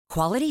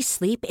Quality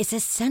sleep is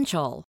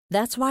essential.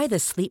 That's why the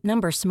Sleep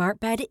Number Smart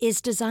Bed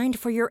is designed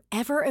for your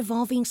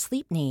ever-evolving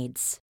sleep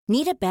needs.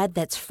 Need a bed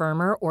that's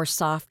firmer or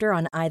softer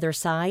on either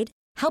side?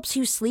 Helps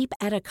you sleep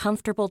at a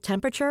comfortable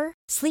temperature?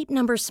 Sleep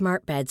Number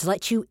Smart Beds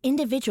let you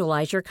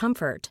individualize your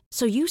comfort,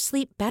 so you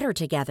sleep better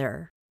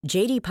together.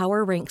 J.D.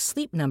 Power ranks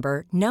Sleep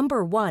Number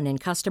number 1 in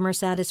customer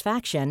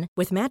satisfaction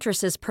with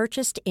mattresses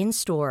purchased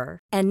in-store.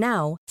 And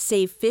now,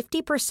 save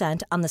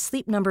 50% on the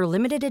Sleep Number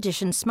Limited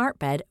Edition Smart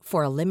Bed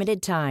for a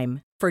limited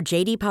time. For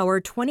J.D. Power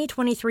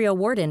 2023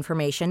 award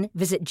information,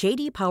 visit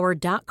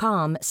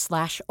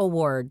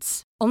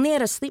jdpower.com/awards. Only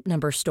at a Sleep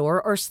Number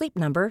store or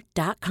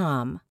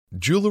sleepnumber.com.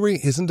 Jewelry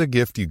isn't a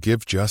gift you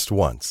give just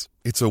once.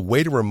 It's a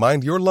way to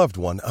remind your loved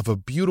one of a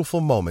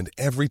beautiful moment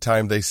every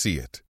time they see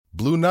it.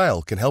 Blue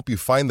Nile can help you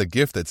find the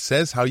gift that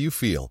says how you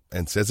feel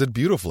and says it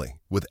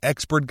beautifully, with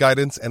expert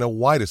guidance and a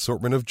wide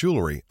assortment of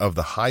jewelry of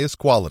the highest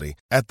quality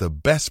at the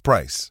best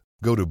price.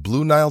 Go to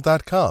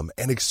BlueNile.com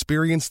and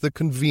experience the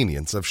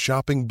convenience of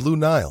shopping Blue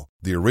Nile,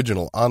 the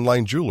original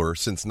online jeweler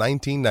since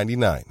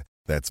 1999.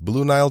 That's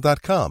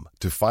BlueNile.com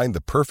to find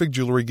the perfect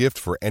jewelry gift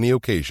for any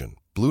occasion.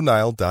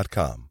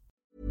 BlueNile.com.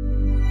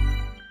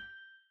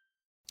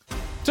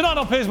 Tonight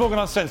on Piers Morgan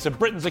Uncensored,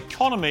 Britain's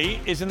economy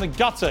is in the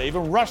gutter.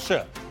 Even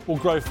Russia will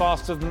grow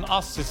faster than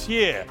us this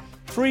year.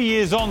 3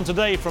 years on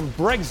today from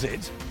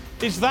Brexit,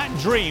 is that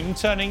dream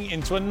turning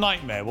into a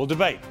nightmare? We'll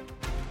debate.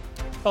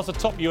 Plus, a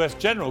top US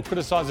general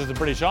criticises the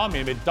British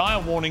Army amid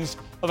dire warnings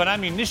of an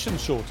ammunition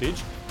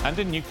shortage and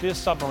a nuclear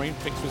submarine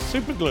fixed with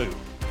superglue.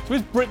 So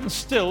is Britain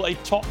still a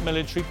top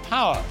military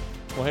power?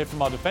 We'll hear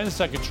from our Defence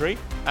Secretary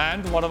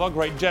and one of our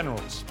great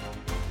generals.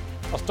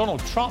 Plus,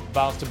 Donald Trump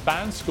vows to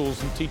ban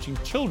schools from teaching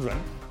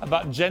children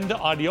about gender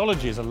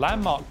ideology as a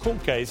landmark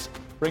court case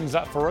brings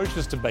that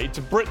ferocious debate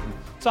to Britain.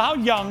 So how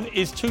young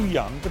is too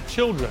young for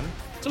children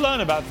to learn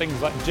about things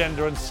like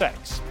gender and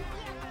sex?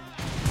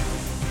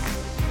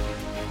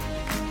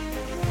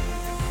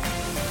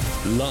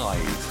 Live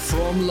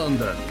from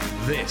London,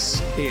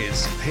 this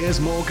is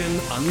Piers Morgan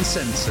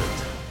Uncensored.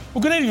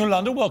 Well, good evening from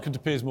London. Welcome to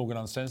Piers Morgan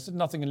Uncensored.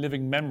 Nothing in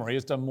living memory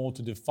has done more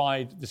to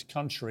divide this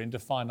country and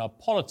define our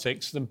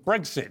politics than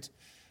Brexit.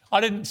 I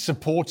didn't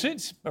support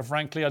it, but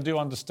frankly, I do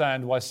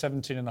understand why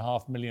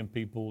 17.5 million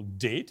people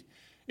did.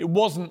 It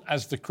wasn't,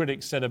 as the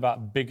critics said,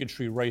 about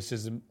bigotry,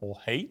 racism or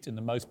hate, in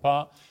the most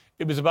part.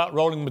 It was about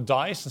rolling the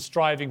dice and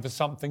striving for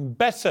something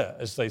better,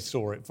 as they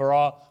saw it, for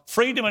our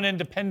freedom and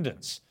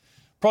independence.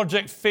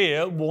 Project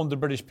Fear warned the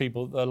British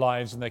people that their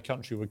lives and their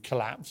country would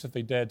collapse if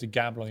they dared to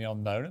gamble on the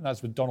unknown, and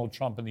that's with Donald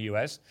Trump in the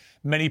US.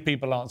 Many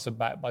people answered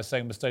back by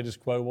saying the status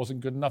quo wasn't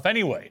good enough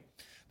anyway.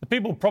 The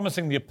people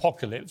promising the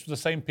apocalypse were the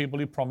same people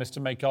who promised to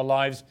make our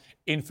lives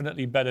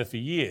infinitely better for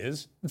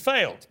years and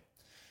failed.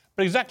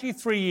 But exactly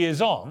 3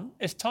 years on,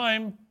 it's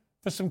time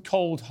for some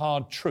cold,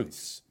 hard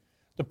truths.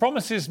 The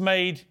promises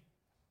made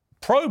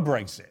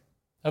pro-Brexit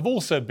have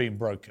also been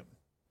broken.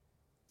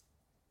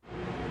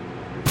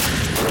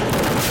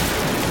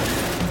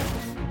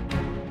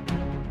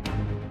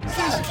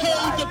 This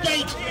whole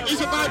debate is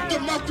about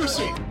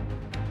democracy.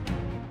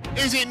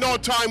 Is it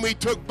not time we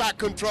took back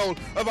control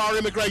of our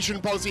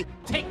immigration policy?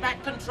 Take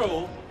back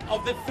control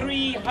of the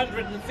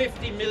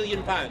 £350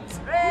 million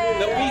that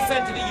we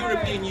send to the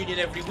European Union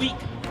every week.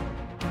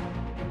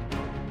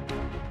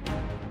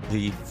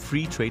 The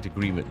free trade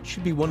agreement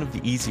should be one of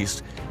the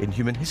easiest in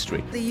human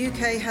history. The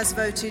UK has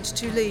voted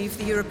to leave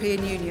the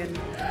European Union.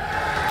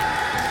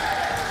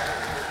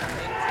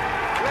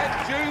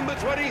 Let June the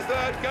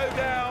 23rd go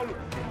down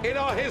in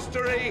our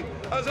history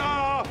as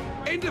our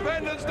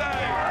Independence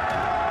Day.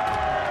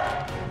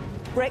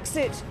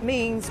 Brexit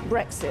means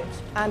Brexit,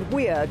 and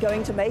we're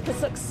going to make a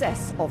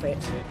success of it.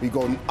 We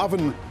got an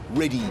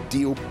oven-ready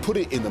deal, put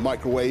it in the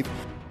microwave.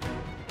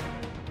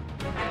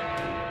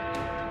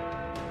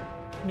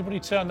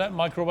 Anybody turn that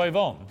microwave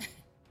on?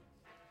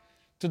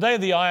 Today,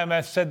 the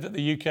IMF said that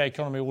the UK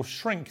economy will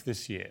shrink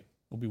this year.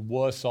 Will be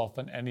worse off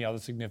than any other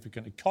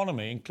significant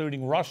economy,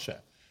 including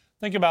Russia.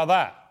 Think about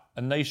that.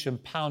 A nation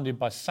pounded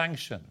by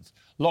sanctions,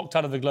 locked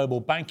out of the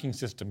global banking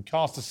system,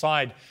 cast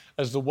aside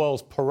as the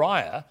world's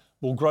pariah,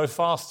 will grow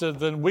faster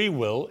than we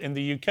will in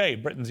the UK.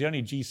 Britain's the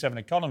only G7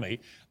 economy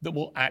that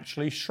will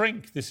actually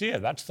shrink this year.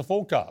 That's the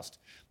forecast.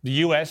 The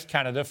US,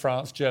 Canada,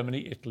 France,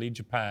 Germany, Italy,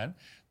 Japan,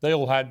 they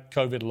all had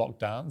COVID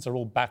lockdowns. They're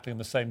all battling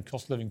the same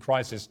cost of living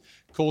crisis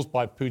caused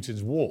by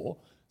Putin's war.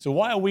 So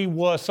why are we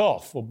worse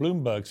off? Well,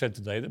 Bloomberg said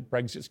today that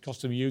Brexit's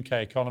cost the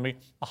UK economy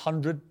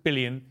 £100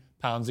 billion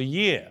a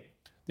year.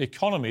 The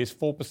economy is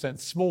 4%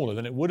 smaller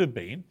than it would have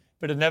been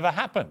if it had never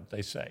happened,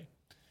 they say.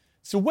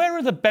 So where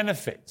are the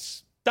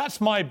benefits?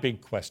 That's my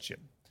big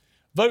question.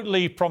 Vote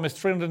Leave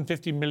promised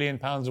 £350 million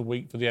a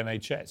week for the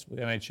NHS. Well,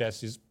 the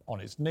NHS is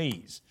on its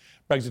knees.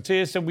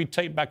 Brexiteers said we'd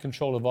take back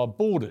control of our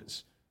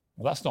borders.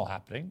 Well, that's not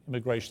happening.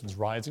 Immigration's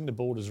rising. The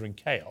borders are in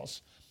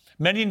chaos.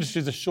 Many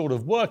industries are short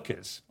of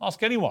workers.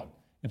 Ask anyone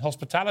in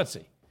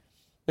hospitality.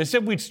 They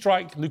said we'd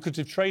strike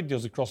lucrative trade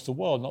deals across the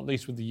world, not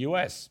least with the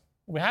US.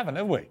 Well, we haven't,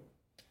 have we?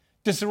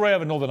 Disarray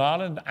over Northern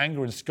Ireland,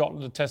 anger in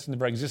Scotland attesting the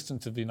very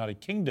existence of the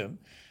United Kingdom.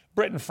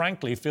 Britain,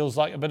 frankly, feels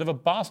like a bit of a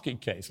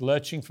basket case,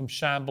 lurching from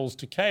shambles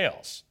to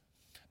chaos.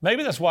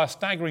 Maybe that's why a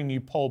staggering new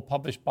poll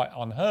published by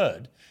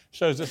Unheard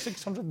shows that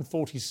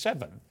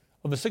 647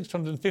 of the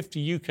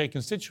 650 UK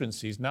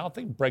constituencies now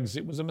think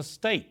Brexit was a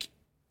mistake.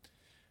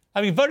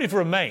 Having voted for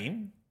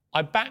Remain,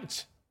 I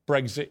backed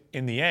Brexit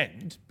in the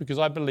end because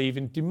I believe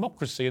in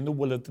democracy and the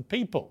will of the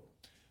people.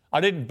 I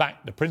didn't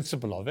back the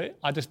principle of it.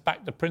 I just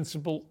backed the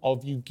principle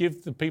of you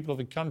give the people of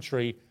the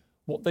country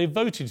what they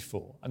voted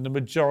for, and the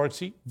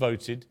majority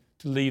voted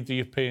to leave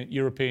the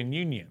European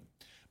Union.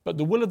 But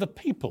the will of the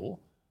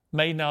people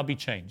may now be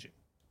changing.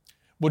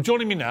 Well,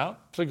 joining me now,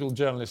 political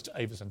journalist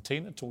Ava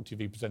Santina, Talk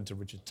TV presenter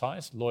Richard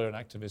Tice, lawyer and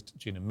activist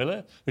Gina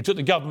Miller, who took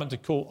the government to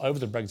court over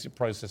the Brexit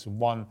process and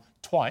won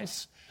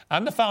twice,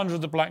 and the founder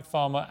of the Black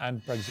Farmer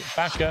and Brexit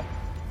backer,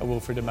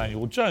 Wilfred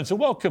Emmanuel Jones. So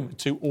welcome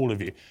to all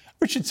of you.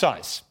 Richard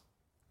Tice,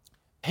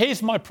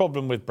 here's my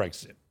problem with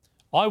Brexit.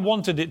 I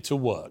wanted it to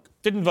work.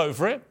 Didn't vote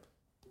for it.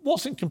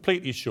 Wasn't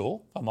completely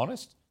sure, if I'm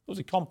honest. It was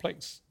a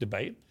complex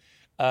debate.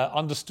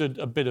 Understood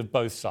a bit of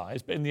both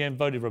sides, but in the end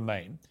voted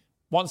Remain.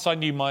 Once I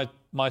knew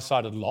my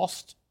side had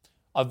lost,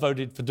 I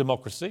voted for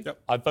democracy.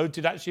 Yep. I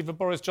voted actually for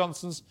Boris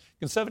Johnson's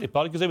Conservative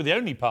Party because they were the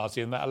only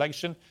party in that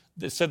election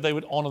that said they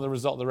would honour the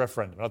result of the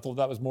referendum. And I thought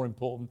that was more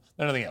important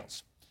than anything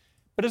else.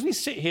 But as we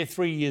sit here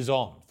 3 years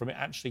on from it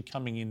actually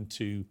coming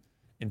into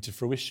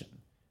fruition,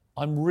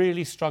 I'm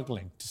really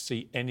struggling to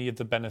see any of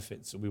the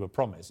benefits that we were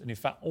promised. And in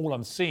fact, all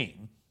I'm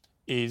seeing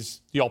is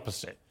the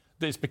opposite.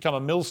 That it's become a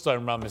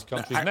millstone around this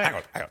country's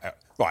neck. Hang on.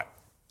 Right.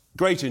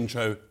 Great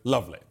intro,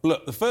 lovely.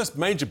 Look, the first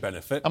major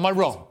benefit... Am I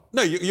wrong?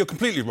 No, you're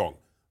completely wrong.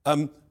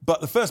 But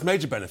the first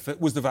major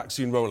benefit was the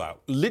vaccine rollout.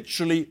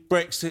 Literally,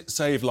 Brexit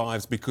saved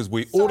lives because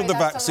we ordered the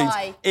vaccines.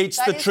 It's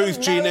the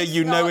truth, Gina.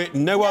 You know it.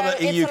 No other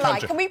EU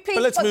country. Can we please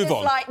but let's move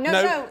on.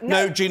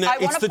 No, Gina,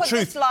 it's the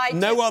truth.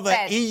 No other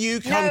EU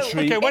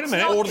country. Okay, wait a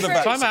minute. Ordered the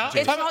vaccine. Time out.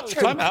 It's not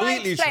true. Can I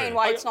explain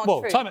why it's not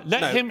true?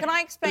 Can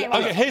I explain why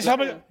it's not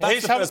true?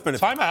 Here's how...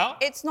 Time out.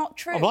 It's not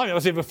true. Oh, blimey, I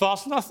was even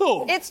faster than I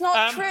thought. It's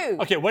not true.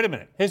 OK, wait a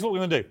minute. Here's what we're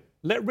going to do.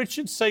 Let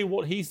Richard say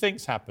what he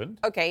thinks happened.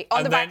 OK,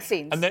 on the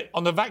vaccines. And then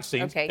on the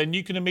vaccines, then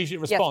you can immediately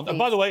respond. Yes, and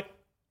by the way,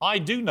 I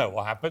do know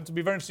what happened. It'll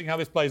be very interesting how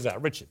this plays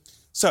out. Richard.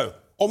 So,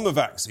 on the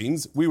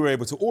vaccines, we were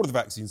able to order the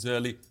vaccines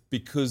early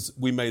because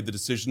we made the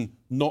decision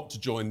not to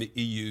join the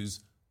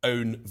EU's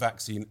own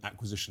vaccine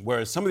acquisition.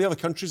 Whereas some of the other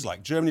countries,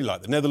 like Germany,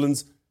 like the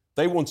Netherlands,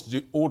 they wanted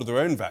to order their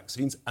own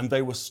vaccines and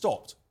they were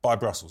stopped by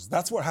Brussels.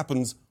 That's what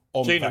happens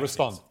on the vaccines. Gina,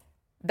 respond.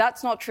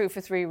 That's not true for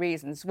three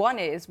reasons. One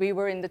is we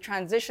were in the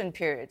transition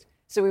period,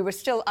 so we were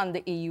still under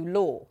EU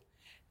law.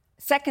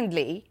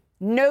 Secondly,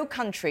 no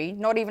country,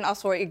 not even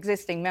us or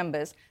existing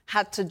members,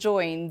 had to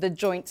join the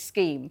joint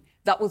scheme.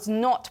 That was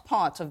not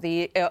part of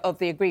the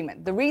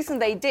agreement. The reason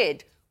they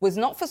did was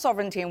not for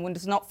sovereignty and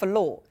was not for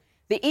law.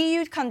 The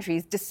EU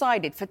countries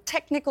decided, for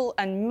technical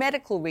and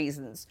medical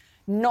reasons,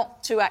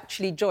 not to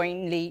actually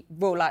jointly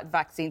roll out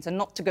vaccines and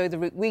not to go the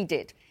route we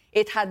did.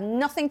 It had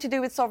nothing to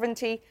do with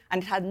sovereignty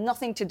and it had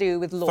nothing to do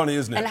with law. Funny,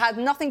 isn't it? And it had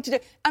nothing to do...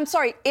 I'm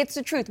sorry, it's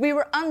the truth. We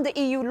were under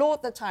EU law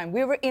at the time.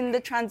 We were in the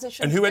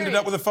transition And who period. ended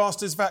up with the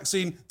fastest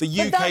vaccine? The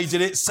UK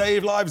did it,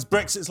 saved lives,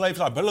 Brexit saved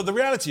lives. But look, the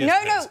reality is...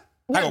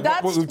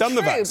 We've done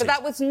the vaccine. But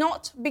that was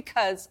not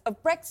because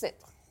of Brexit.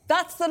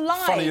 That's the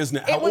lie. Funny, isn't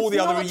it? How all the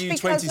other EU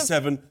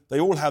 27,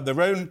 they all had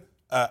their own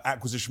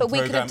acquisition but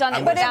programme. We could have done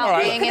it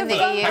without being in the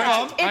EU.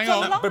 Hang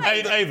on.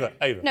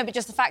 Ava. No, but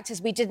just the fact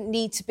is we didn't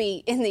need to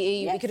be in the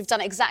EU. Yes. We could have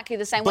done it exactly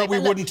the same way. But we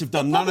wouldn't have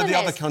done. None of the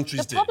other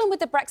countries did. The problem with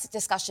the Brexit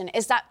discussion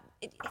is that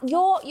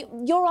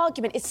your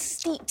argument is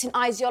steeped in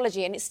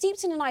ideology, and it's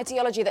steeped in an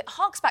ideology that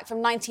harks back from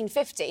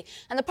 1950.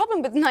 And the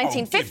problem with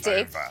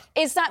 1950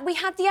 is that we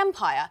had the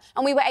empire,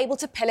 and we were able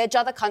to pillage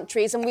other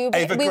countries, and we were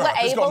able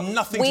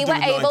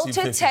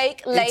to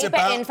take labour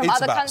in from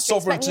other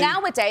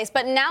countries.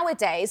 But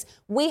nowadays,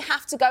 we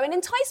have to go and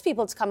entice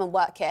people to come and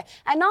work here.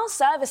 And our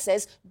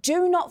services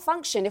do not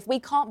function if we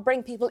can't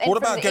bring people in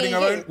from the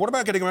EU. What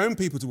about getting our own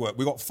people to work?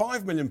 We've got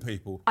 5 million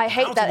people. I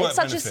hate that. It's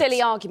such a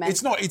silly argument.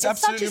 It's not. It's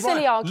absolutely such a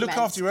silly argument. Look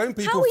after your own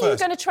people first. How are you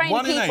going to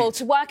train people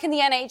to work in the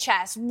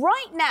NHS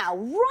right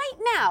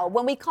now,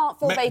 when we can't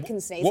fill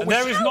vacancies?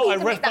 There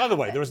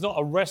is not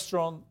a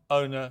restaurant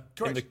owner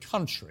in the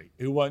country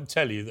who won't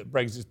tell you that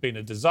Brexit's been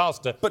a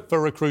disaster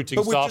for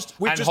recruiting staff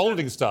and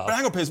holding staff. But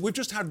hang on, Piers, we've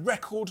just had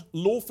record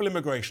lawful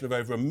immigration of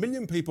over 1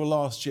 million people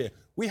last year.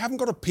 We haven't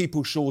got a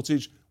people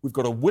shortage. We've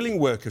got a willing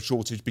worker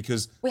shortage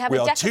because we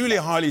are too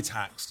highly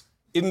taxed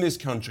in this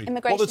country.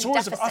 What the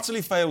Tories have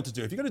utterly failed to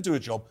do, if you're going to do a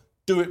job,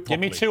 do it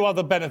properly. Give me 2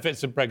 other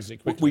benefits of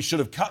Brexit, quickly. We should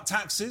have cut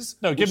taxes.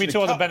 No, give me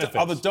 2 other benefits.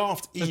 Other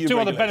daft EU There's 2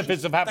 other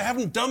benefits have happened. They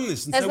haven't done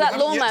this. There's that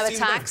lawnmower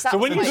tax. So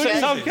when you so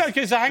hang on.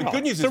 The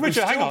good news is we've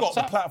still got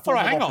the platform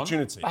of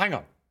opportunity. Hang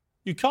on.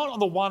 You can't, on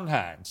the one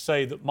hand,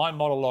 say that my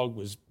monologue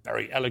was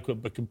very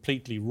eloquent but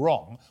completely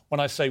wrong when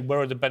I say, where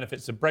are the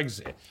benefits of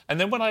Brexit? And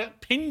then when I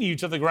pin you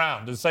to the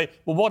ground and say,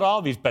 well, what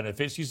are these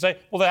benefits? You say,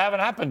 well, they haven't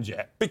happened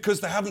yet. Because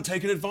they haven't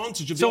taken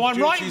advantage of the So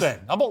I'm opportunities. right then.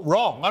 I'm not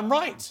wrong. I'm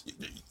right.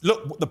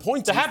 Look, the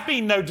point there is... There have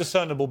been no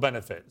discernible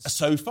benefits.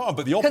 So far,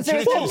 but the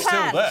opportunity is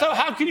still there. So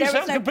how can you say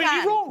I'm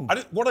completely wrong?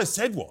 What I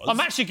said was... I'm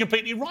actually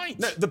completely right.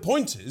 No, the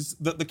point is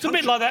that the country...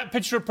 It's a bit like that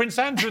picture of Prince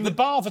Andrew in the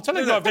bath. I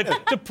Telegraph did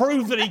to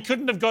prove that he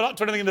couldn't have got up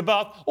to anything in the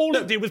bath. All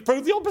it did was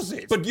prove the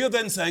opposite. But you're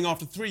then saying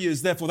after 3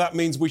 years, therefore that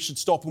means we should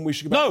stop and we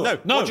should go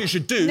back. No. What you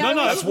should do,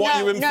 that's what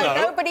you infer. No,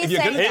 nobody's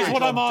saying that. Here's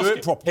what I'm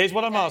asking. Here's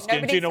what I'm asking.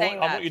 Nobody's Gina,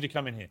 I want you to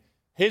come in here.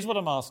 Here's what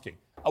I'm asking.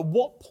 At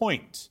what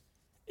point,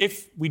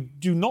 if we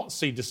do not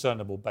see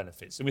discernible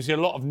benefits and we see a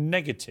lot of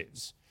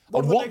negatives...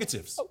 What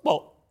negatives?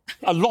 Well,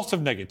 a lot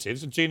of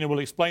negatives, and Gina will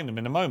explain them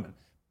in a moment.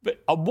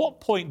 But at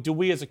what point do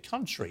we as a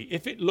country,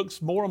 if it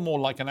looks more and more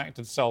like an act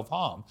of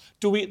self-harm,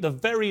 do we at the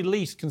very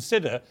least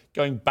consider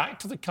going back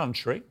to the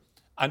country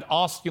and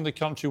asking the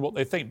country what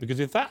they think? Because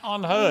if that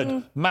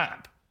unheard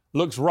map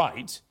looks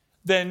right,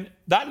 then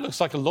that looks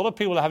like a lot of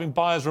people are having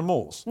buyer's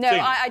remorse. No,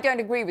 I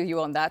don't agree with you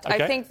on that.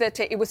 Okay. I think that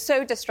it was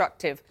so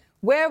destructive.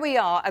 Where we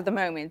are at the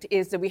moment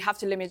is that we have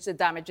to limit the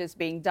damages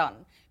being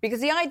done. Because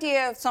the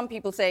idea of some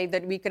people say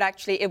that we could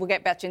it will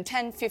get better in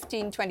 10,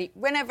 15, 20,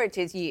 whenever it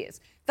is years.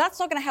 That's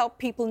not going to help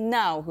people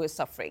now who are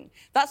suffering.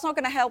 That's not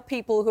going to help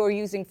people who are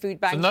using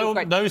food banks. So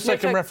no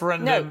second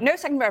referendum. No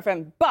second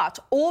referendum. But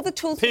all the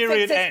tools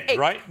period to fix end,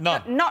 right?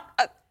 None.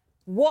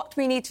 What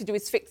we need to do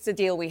is fix the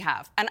deal we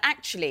have. And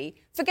actually,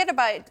 forget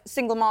about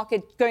single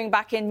market going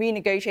back in,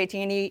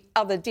 renegotiating any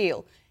other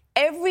deal.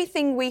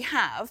 Everything we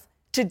have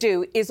to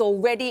do is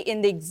already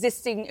in the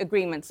existing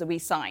agreements that we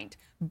signed.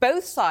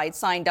 Both sides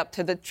signed up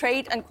to the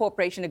Trade and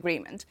Cooperation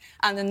Agreement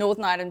and the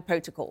Northern Ireland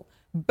Protocol.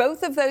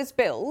 Both of those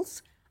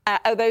bills,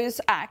 those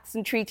acts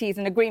and treaties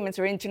and agreements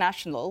are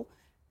international,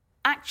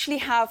 actually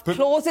have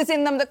clauses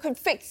in them that could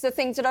fix the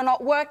things that are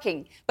not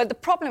working. But the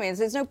problem is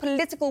there's no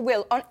political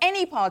will on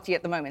any party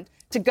at the moment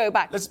to go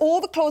back.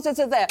 All the clauses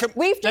are there.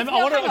 We've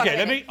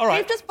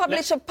just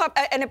published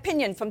an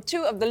opinion from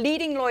two of the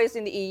leading lawyers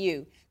in the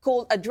EU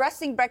called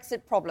Addressing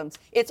Brexit Problems.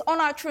 It's on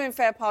our True and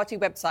Fair Party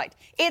website.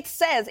 It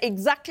says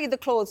exactly the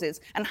clauses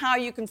and how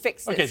you can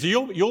fix this. OK,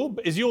 so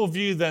is your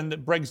view then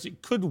that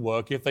Brexit could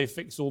work if they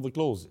fix all the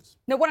clauses?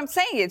 No, what I'm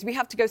saying is we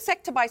have to go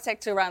sector by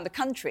sector around the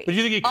country. But do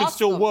you think it could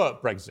still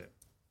work, Brexit?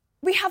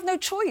 We have no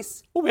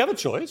choice. Well, we have a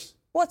choice.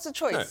 What's the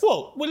choice?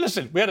 Well,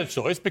 listen, we had a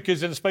choice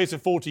because in the space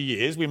of 40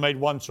 years we made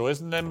one choice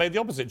and then made the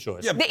opposite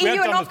choice. Yeah, the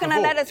EU are not going to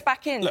let us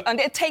back in, and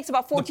it takes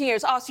about 40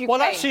 years. Ask Ukraine.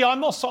 Well, actually, I'm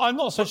not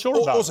so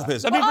sure about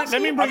that.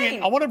 Let me bring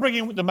in. I want to bring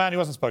in the man who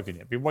hasn't spoken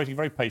yet. Been waiting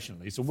very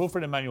patiently. So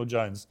Wilfred Emmanuel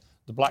Jones,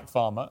 the black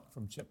farmer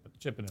from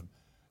Chippenham.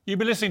 You've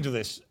been listening to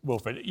this,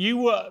 Wilfred.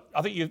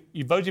 I think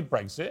you voted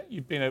Brexit.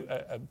 You've been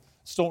a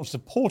staunch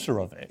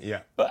supporter of it.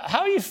 Yeah. But how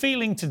are you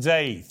feeling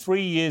today,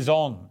 3 years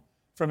on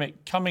from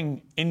it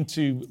coming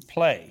into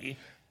play?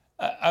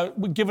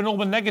 Given all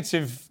the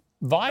negative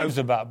vibes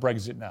about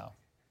Brexit now?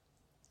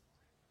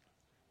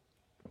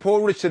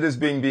 Paul Richard has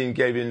been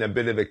given a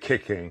bit of a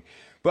kicking.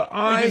 But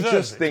I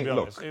just think,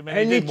 look, I mean,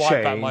 any he did wipe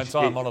change... out my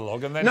entire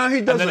monologue and then... No,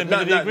 he doesn't.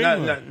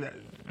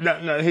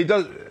 No, he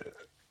doesn't.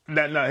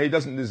 No, he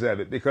doesn't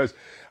deserve it, because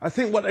I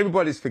think what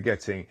everybody's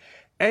forgetting,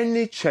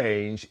 any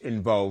change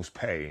involves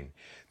pain.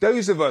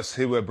 Those of us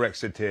who were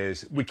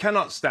Brexiteers, we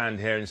cannot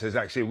stand here and say,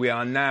 actually, we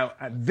are now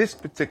at this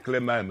particular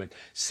moment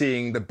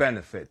seeing the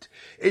benefit.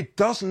 It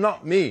does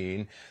not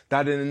mean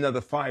that in another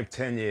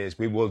 5-10 years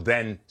we will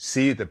then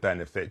see the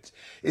benefit.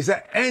 Is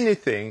that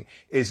anything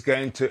is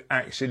going to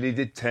actually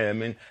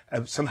determine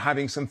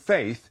having some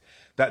faith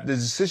that the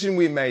decision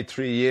we made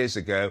 3 years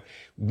ago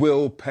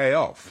will pay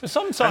off.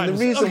 Sometimes, and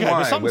the reason why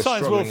we're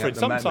struggling Wilfred, at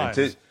the moment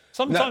is...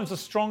 Sometimes the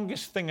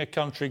strongest thing a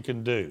country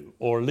can do,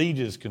 or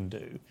leaders can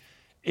do,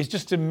 is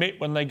just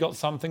admit when they got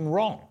something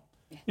wrong.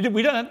 They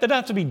don't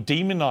have to be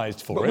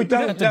demonised for it. We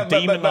don't have to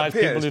demonise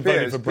people who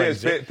voted for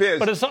Brexit.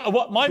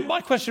 But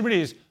my question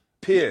really is,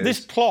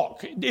 this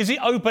clock, is it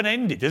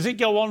open-ended? Does it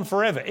go on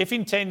forever? If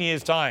in 10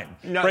 years' time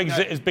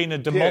Brexit has been a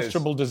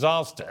demonstrable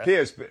disaster,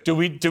 do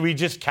we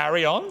just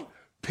carry on?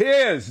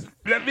 Piers,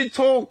 let me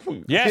talk.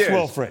 Yes, Piers,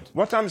 Wilfred.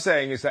 What I'm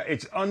saying is that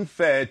it's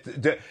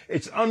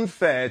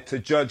unfair to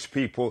judge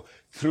people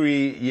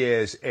 3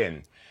 years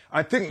in.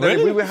 I think that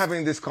if we were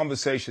having this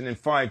conversation in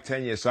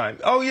 5-10 years' time,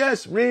 oh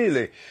yes,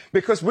 really,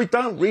 because we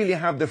don't really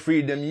have the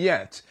freedom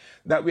yet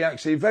that we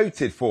actually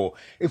voted for.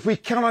 If we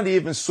cannot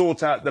even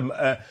sort out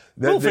the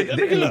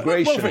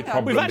immigration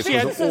problem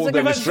because of all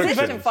the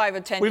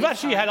restrictions. We've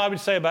actually had, I would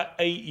say, about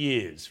 8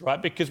 years,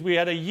 right? Because we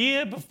had a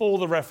year before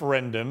the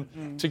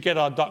referendum to get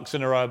our ducks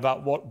in a row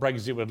about what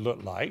Brexit would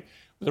look like.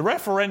 The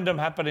referendum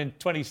happened in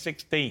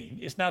 2016.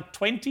 It's now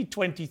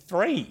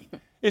 2023.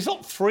 It's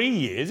not 3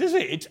 years, is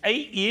it? It's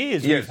 8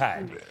 years we've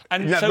had.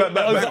 And over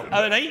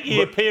an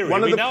 8-year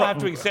period, we now have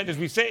to accept, as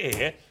we sit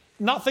here,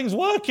 nothing's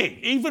working.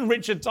 Even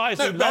Richard Tice,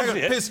 who loves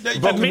it, Piers, admits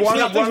one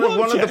nothing's of the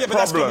working. Yeah, but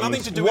that's got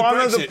nothing to do with One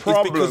of Brexit. the It's because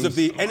problems- of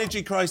the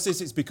energy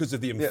crisis. It's because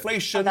of the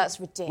inflation. Oh, that's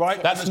ridiculous.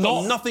 Right? That's It's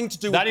not got nothing to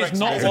do with that Brexit. is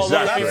not what a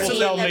lot of people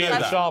tell me at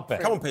the sharp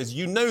end. Come on, Piers,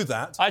 you know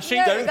that. Actually,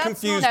 No, don't that's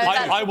confuse not- the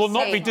no, two. I will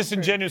not be Saying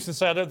disingenuous and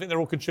say I don't think they're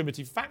all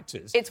contributing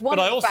factors. It's one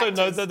but I of the also know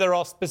factors. that there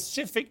are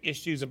specific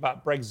issues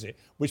about Brexit,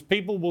 which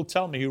people will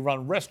tell me who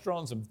run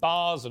restaurants and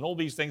bars and all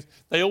these things.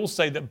 They all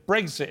say that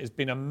Brexit has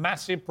been a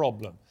massive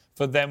problem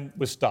for them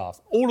with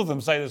staff. All of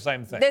them say the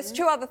same thing. There's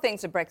two other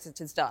things that Brexit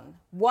has done.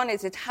 One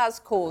is it has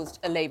caused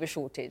a labour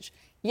shortage.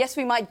 Yes,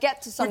 we might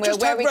get to We somewhere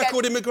just where had we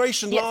record get...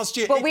 immigration Yes, last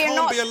year. but It we are can't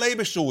not... be a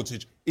labour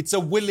shortage. It's a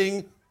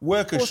willing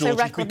worker Also shortage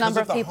record because number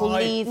of of the people high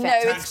leaving. No,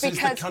 it's taxes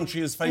because... the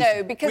country is facing.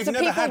 No, because the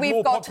never people had we've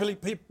more got...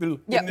 people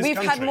Yeah, in this we've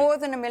country. had more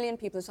than 1 million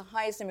people. It's the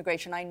highest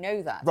immigration. I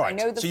know that. Right, I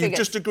know the so figures. you've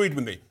just agreed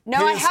with me. No,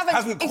 Piers I haven't.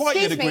 hasn't quite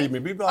yet Excuse agreed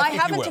with me, but I think he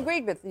haven't will.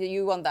 agreed with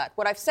you on that.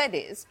 What I've said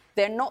is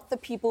they're not the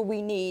people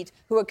we need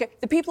who are...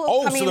 The people who are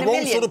Oh, coming so the in a wrong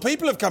million. sort of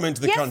people have come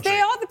into the yes, country. they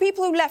are the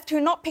people who left, who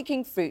are not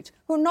picking fruit,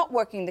 who are not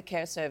working the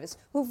care service,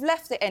 who've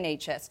left the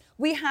NHS.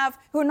 We have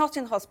who are not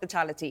in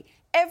hospitality.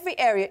 Every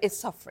area is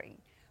suffering.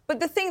 But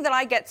the thing that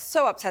I get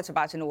so upset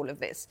about in all of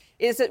this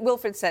is that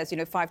Wilfred says,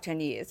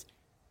 5-10 years.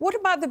 What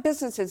about the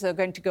businesses that are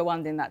going to go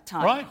under in that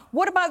time? Right.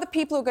 What about the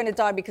people who are going to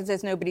die because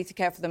there's nobody to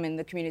care for them in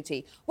the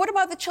community? What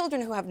about the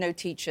children who have no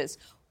teachers?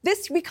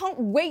 We can't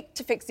wait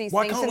to fix these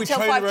Why things can't we until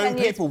train our 5-10 own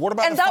years. people? What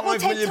about and the that will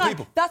 5 take million time.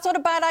 people? That's not a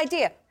bad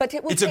idea, but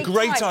it will It's a take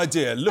great time.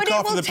 idea. Look But it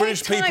after will the take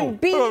British time. people.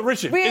 Be Well,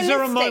 Richard, is there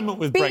a realistic. moment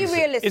with Be Brexit?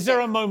 realistic. Is there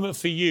a moment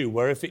for you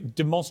where if it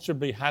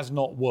demonstrably has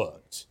not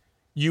worked,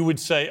 you would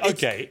say,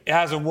 OK, it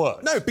hasn't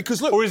worked? No,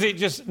 because look... Or is it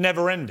just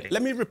never-ending?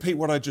 Let me repeat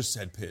what I just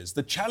said, Piers.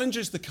 The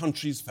challenges the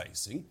country is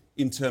facing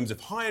in terms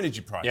of high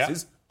energy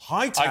prices,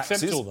 high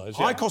taxes, accept all those,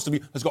 high cost of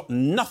living, has got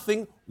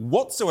nothing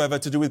whatsoever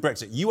to do with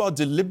Brexit. You are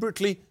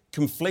deliberately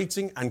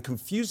conflating and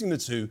confusing the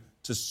two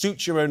to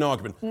suit your own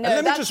argument. No, and let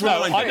me that's just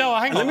not remind true. you. No,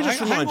 hang on. Let me just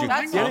hang remind on, you.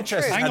 hang The on,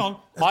 NHS hang on.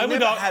 has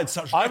never had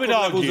such record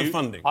levels of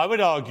funding. I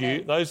would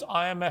argue those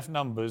IMF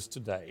numbers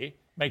today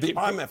make The it...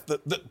 IMF,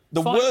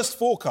 the Fine. worst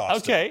forecast.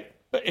 OK,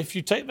 but if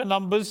you take the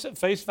numbers at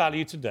face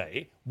value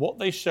today, what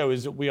they show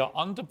is that we are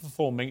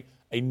underperforming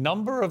a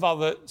number of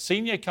other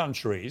senior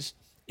countries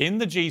in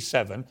the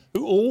G7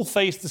 who all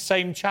face the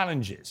same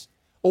challenges,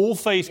 all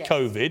face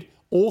COVID,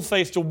 all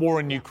faced a war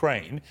in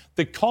Ukraine.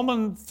 The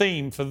common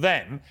theme for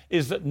them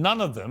is that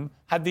none of them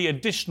had the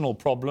additional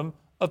problem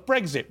of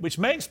Brexit, which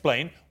may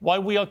explain why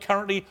we are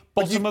currently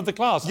bottom of the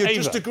class. You're Ava,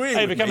 just agreeing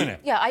Ava, with come me. in here.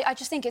 Yeah, I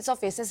just think it's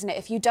obvious, isn't it?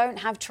 If you don't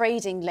have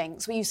trading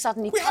links, where you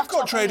suddenly... We have cut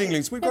got off trading any-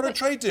 links. We've No, got a but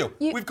trade deal.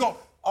 We've got...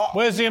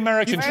 Where's the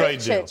American trade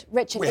deal?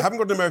 Richard, We haven't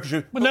got an American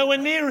trade deal. We're nowhere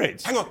near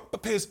it. Hang on,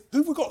 but Piers, who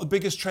have we got the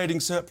biggest trading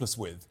surplus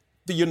with?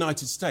 The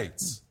United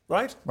States,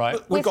 right? Right.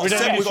 But We've got We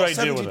don't need a trade deal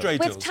 70 with them. trade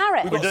With deals.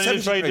 tariffs. We've We got don't need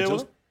a 70 trade trade deal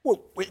deals. with them?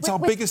 Well, it's our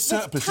biggest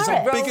surplus. It's our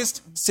tariffs.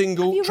 biggest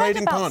single Have you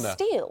trading read about partner.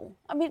 steel?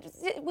 I mean,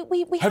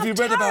 we Have you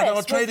read about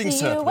our tariffs trading with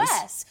the surplus?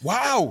 US.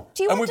 Wow.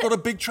 Do you And want we've to- got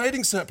a big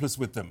trading surplus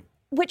with them.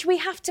 Which we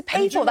have to And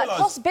pay you do for. That realise-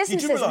 costs you do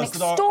businesses an realise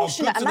that our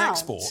extortionate goods amount. and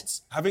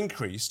exports have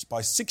increased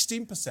by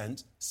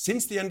 16%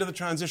 since the end of the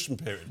transition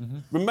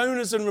period.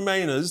 Ramonas and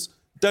Remainers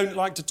don't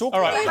like to talk All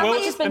about right, that. well,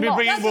 That let me bring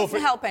in doesn't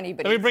Wilfred. help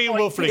anybody. Let me bring in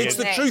Wilfred again. It's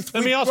the truth.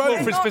 Let me We've ask grown.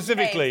 Wilfred Not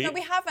specifically. named. No,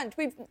 we haven't.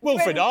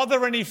 Wilfred, are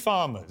there any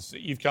farmers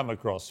that you've come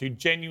across who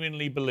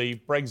genuinely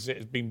believe Brexit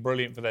has been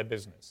brilliant for their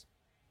business?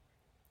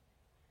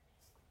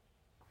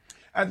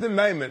 At the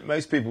moment,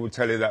 most people would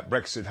tell you that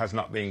Brexit has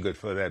not been good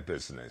for their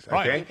business. Okay,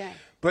 Right. Okay.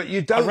 but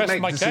you don't rest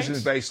make my decisions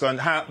case. based on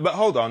how. But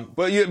hold on.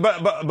 But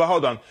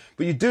hold on.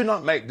 But you do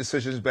not make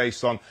decisions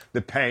based on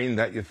the pain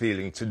that you're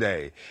feeling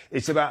today.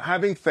 It's about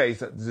having faith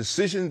that the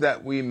decision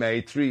that we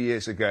made 3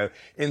 years ago,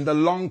 in the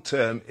long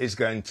term, is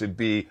going to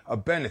be a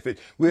benefit.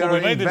 We are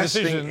We made the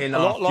investing decision in a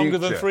lot our longer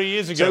than future. 3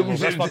 years ago. So- Well,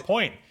 that's my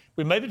point.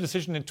 We made the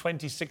decision in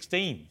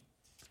 2016.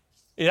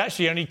 It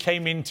actually only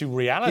came into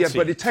reality Yeah,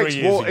 but it takes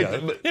 3 years more-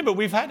 ago. But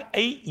we've had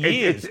 8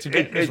 years to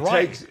get this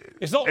right.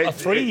 It's not a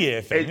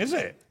 3-year thing, is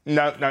it?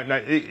 No.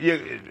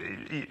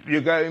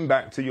 You're going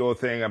back to your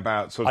thing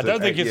about sort I of don't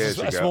think 8 it's years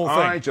a ago. small thing.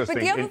 I just But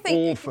think the other in thing-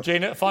 all... For,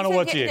 Gina, final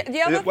word to you.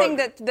 The other Well- thing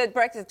that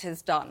Brexit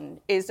has done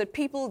is that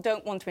people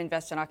don't want to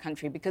invest in our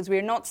country because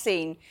we're not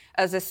seen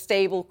as a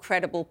stable,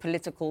 credible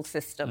political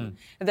system,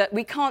 that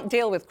we can't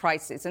deal with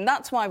crisis. And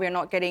that's why we're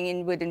not getting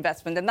inward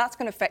investment. And that's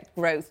going to affect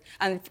growth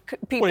and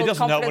people's Well, it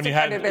doesn't help confidence when you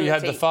and had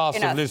credibility. the farce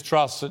in of us. Liz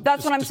Truss.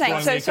 That's what I'm saying.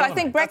 destroying the So I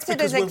think economy. Brexit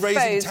Because has we're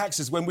raising exposed...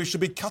 taxes when we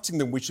should be cutting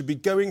them. We should be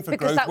going for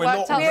Because growth. that We're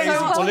worked not out raising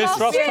so well Well, Liz last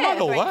Truss year.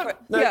 done all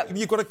that. No, Yeah.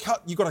 you've got to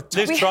cut. You've got to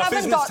We cut haven't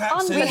business got,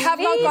 taxes. we have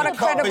not got a cut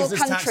credible business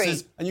country.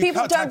 taxes, and you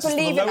People cut don't taxes for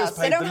the believe in lowest us.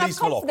 They paid, don't the have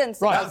least well off.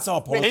 confidence. Right. That's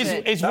our policy.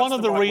 Is That's one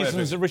of the right way of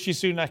reasons it. that Rishi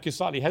Sunak is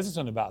slightly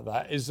hesitant about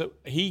that is that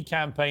he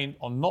campaigned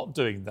on not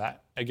doing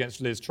that against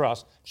Liz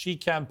Truss. She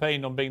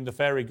campaigned on being the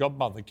fairy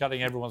godmother,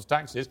 cutting everyone's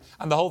taxes,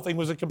 and the whole thing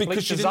was a complete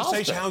Because she disaster.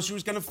 didn't say how she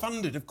was going to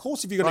fund it. Of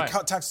course, if you're going Right. to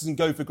cut taxes and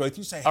go for growth,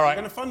 you say how All you're right.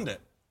 going to fund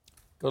it.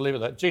 Got to leave it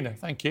at that. Gina,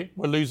 thank you.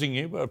 We're losing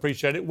you, but I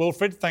appreciate it.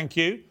 Wilfred, thank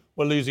you.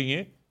 We're losing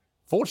you.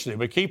 Fortunately,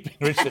 we're keeping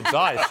Richard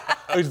Tice,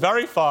 who's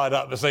very fired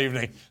up this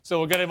evening. So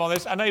we'll get him on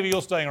this. And maybe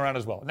you're staying around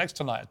as well. Next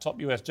tonight, a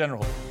top US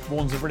general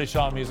warns the British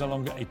Army is no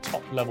longer a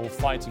top-level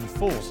fighting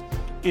force.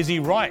 Is he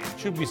right?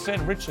 Should we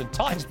send Richard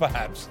Tice,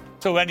 perhaps,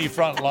 to any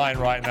front line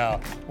right now?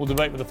 We'll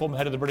debate with the former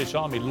head of the British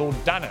Army, Lord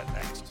Dannatt,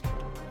 next.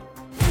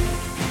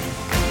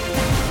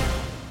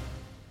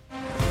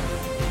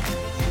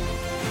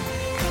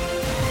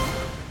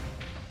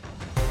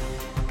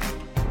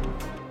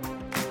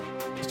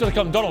 Still to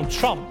come, Donald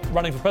Trump,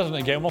 running for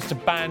president again, wants to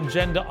ban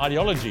gender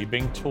ideology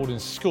being taught in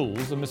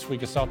schools. And this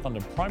week, a South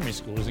London primary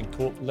school is in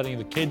court for letting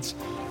the kids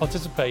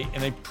participate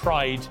in a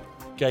Pride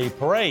gay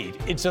parade.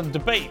 It's a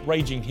debate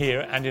raging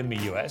here and in the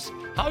US.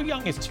 How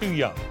young is too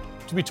young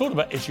to be taught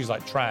about issues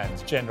like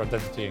trans, gender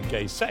identity and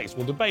gay sex?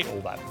 We'll debate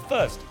all that. But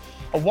first,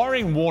 a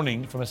worrying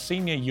warning from a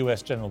senior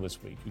US general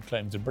this week who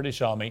claims the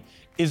British Army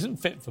isn't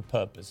fit for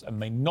purpose and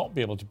may not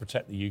be able to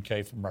protect the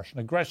UK from Russian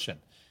aggression.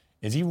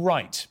 Is he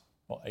right?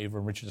 Well, Ava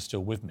and Richard are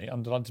still with me.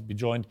 I'm delighted to be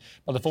joined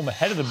by the former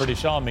head of the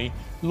British Army,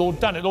 Lord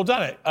Dannatt. Lord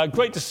Dannatt,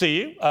 great to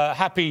see you.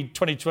 Happy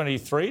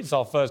 2023. It's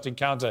our first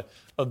encounter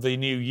of the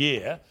new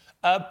year.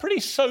 Pretty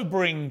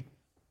sobering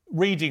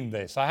reading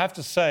this, I have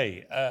to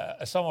say,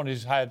 as someone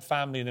who's had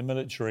family in the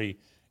military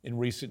in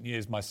recent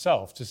years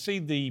myself, to see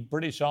the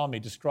British Army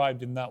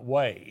described in that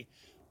way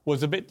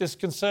was a bit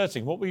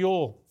disconcerting. What were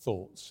your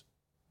thoughts?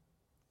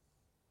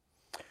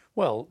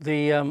 Well,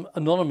 the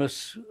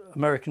anonymous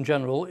American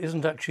general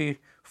isn't actually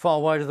far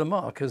wide of the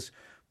mark, as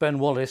Ben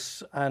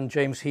Wallace and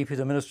James Heappey,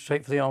 the Minister of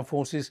State for the Armed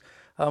Forces,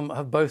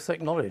 have both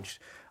acknowledged.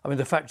 I mean,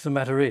 the fact of the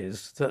matter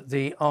is that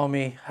the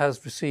Army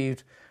has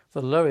received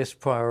the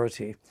lowest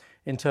priority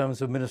in terms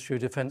of Ministry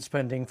of Defence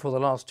spending for the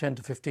last 10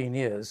 to 15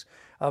 years.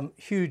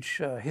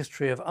 Huge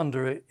history of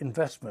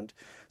underinvestment.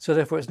 So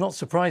therefore, it's not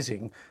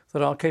surprising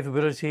that our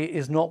capability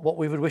is not what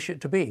we would wish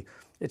it to be.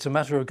 It's a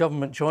matter of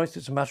government choice.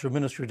 It's a matter of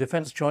Ministry of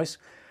Defence choice.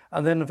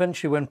 And then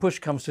eventually, when push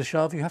comes to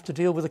shove, you have to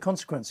deal with the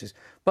consequences.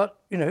 But,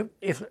 you know,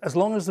 as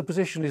long as the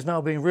position is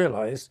now being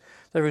realised,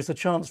 there is the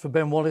chance for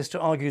Ben Wallace to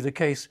argue the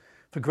case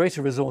for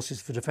greater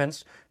resources for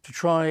defence to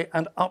try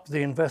and up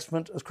the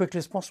investment as quickly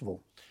as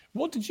possible.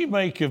 What did you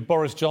make of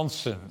Boris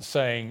Johnson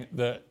saying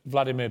that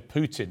Vladimir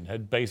Putin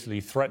had basically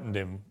threatened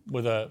him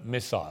with a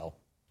missile?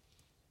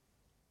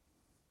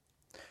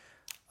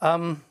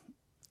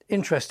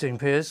 Interesting,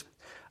 Piers.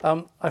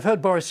 I've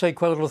heard Boris say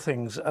quite a lot of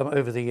things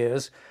over the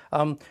years.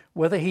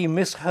 Whether he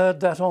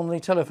misheard that on the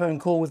telephone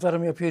call with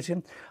Vladimir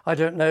Putin, I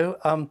don't know.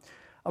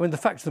 I mean, the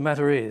fact of the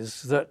matter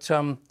is that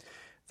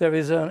there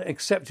is an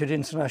accepted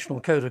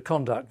international code of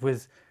conduct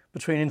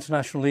between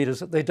international leaders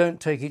that they don't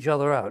take each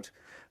other out.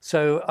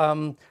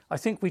 So I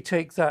think we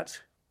take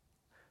that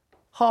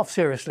half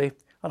seriously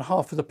and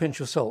half with a pinch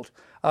of salt.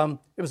 It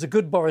was a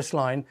good Boris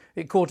line.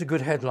 It caught a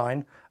good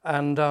headline.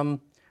 And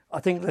I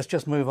think let's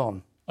just move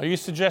on. Are you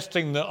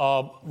suggesting that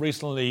our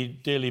recently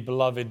dearly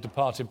beloved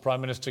departed Prime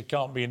Minister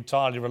can't be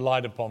entirely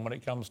relied upon when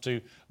it comes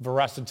to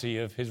veracity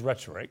of his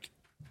rhetoric?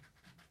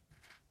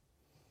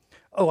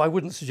 Oh, I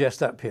wouldn't suggest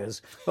that,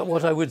 Piers. But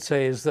what I would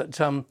say is that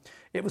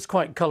it was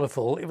quite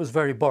colourful. It was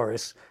very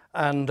Boris.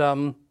 And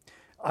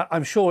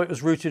I'm sure it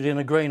was rooted in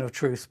a grain of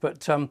truth,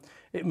 but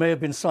it may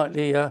have been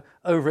slightly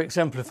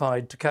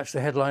over-exemplified to catch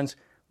the headlines,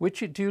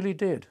 which it duly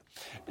did.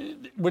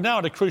 We're now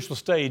at a crucial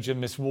stage in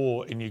this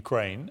war in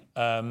Ukraine,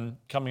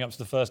 coming up to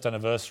the first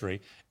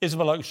anniversary.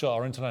 Isabel Oakeshott,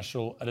 our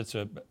international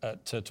editor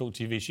at Talk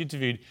TV, she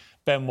interviewed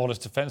Ben Wallace,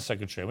 Defence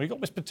Secretary, and we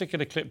got this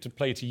particular clip to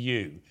play to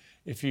you,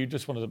 if you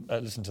just wanted to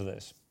listen to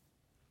this.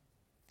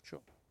 Sure.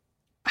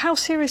 How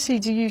seriously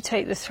do you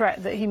take the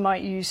threat that he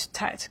might use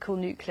tactical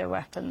nuclear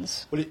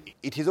weapons? Well,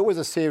 it is always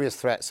a serious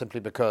threat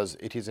simply because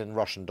it is in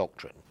Russian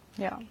doctrine.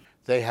 Yeah.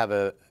 They have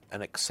an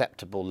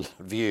acceptable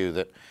view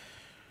that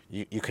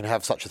you can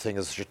have such a thing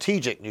as a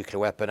strategic nuclear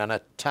weapon and a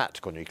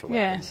tactical nuclear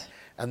weapon. Yes.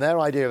 And their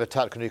idea of a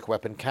tactical nuclear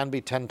weapon can be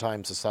 10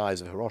 times the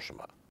size of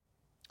Hiroshima.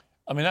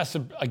 I mean, that's,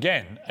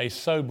 again, a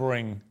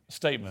sobering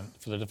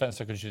statement for the Defence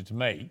Secretary to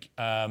make.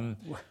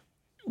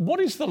 What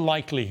is the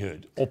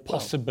likelihood or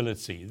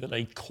possibility that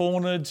a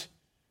cornered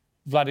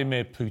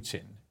Vladimir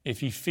Putin, if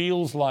he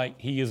feels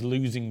like he is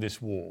losing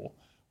this war,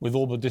 with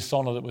all the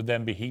dishonour that would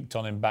then be heaped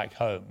on him back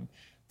home,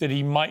 that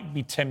he might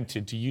be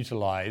tempted to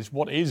utilise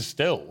what is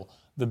still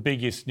the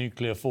biggest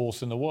nuclear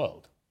force in the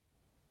world?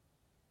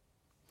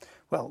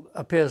 Well,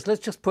 Piers, let's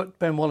just put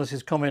Ben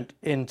Wallace's comment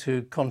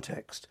into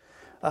context.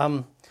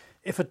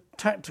 If a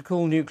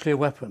tactical nuclear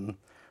weapon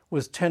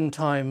was 10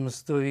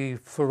 times the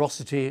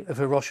ferocity of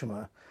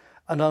Hiroshima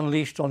and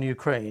unleashed on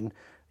Ukraine,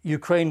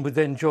 Ukraine would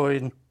then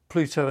join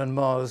Pluto and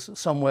Mars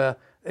somewhere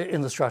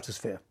in the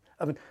stratosphere.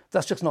 I mean,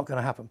 that's just not going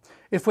to happen.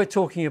 If we're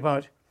talking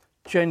about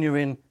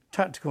genuine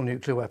tactical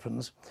nuclear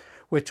weapons,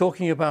 we're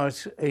talking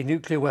about a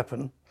nuclear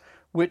weapon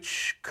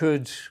which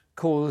could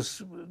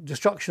cause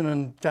destruction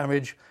and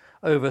damage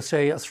over,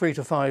 say, a 3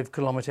 to 5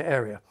 kilometre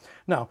area.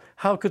 Now,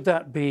 how could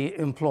that be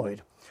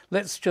employed?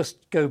 Let's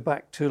just go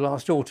back to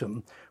last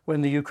autumn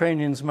when the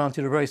Ukrainians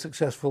mounted a very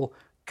successful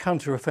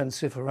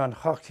counter-offensive around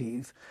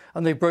Kharkiv,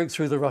 and they broke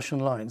through the Russian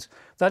lines.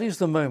 That is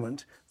the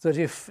moment that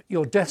if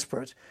you're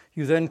desperate,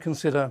 you then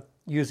consider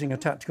using a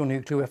tactical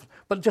nuclear weapon.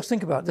 But just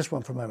think about this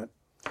one for a moment.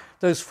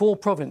 Those 4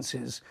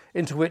 provinces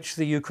into which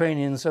the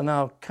Ukrainians are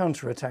now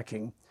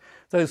counter-attacking,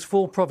 those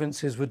 4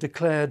 provinces were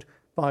declared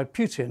by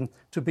Putin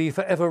to be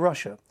forever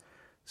Russia.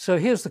 So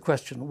here's the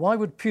question. Why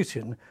would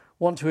Putin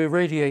want to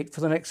irradiate for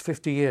the next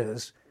 50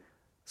 years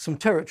some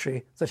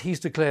territory that he's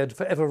declared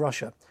forever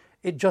Russia?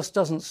 It just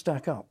doesn't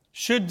stack up.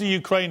 Should the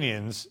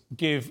Ukrainians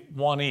give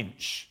 1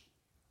 inch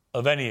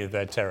of any of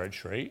their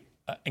territory,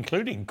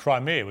 including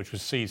Crimea, which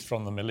was seized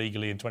from them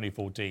illegally in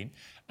 2014,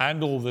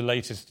 and all the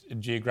latest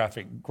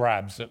geographic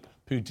grabs that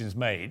Putin's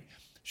made,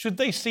 should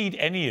they cede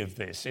any of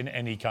this in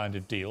any kind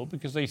of deal?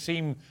 Because they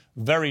seem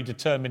very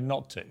determined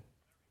not to.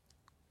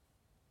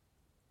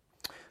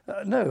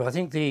 No, I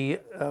think the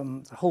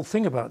whole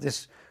thing about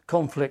this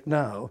conflict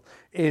now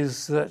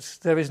is that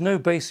there is no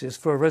basis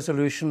for a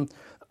resolution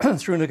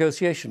through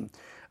negotiation.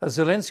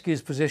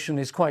 Zelensky's position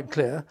is quite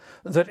clear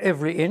that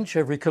every inch,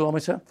 every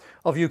kilometre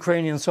of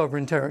Ukrainian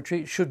sovereign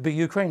territory should be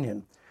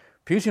Ukrainian.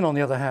 Putin, on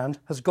the other hand,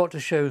 has got to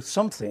show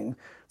something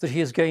that he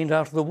has gained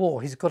out of the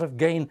war. He's got to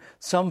gain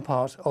some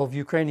part of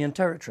Ukrainian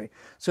territory.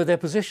 So their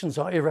positions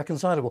are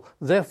irreconcilable.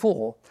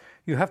 Therefore,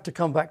 you have to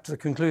come back to the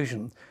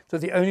conclusion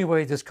that the only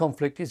way this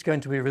conflict is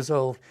going to be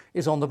resolved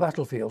is on the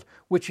battlefield,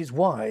 which is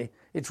why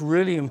it's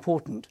really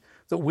important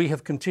that we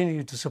have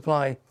continued to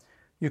supply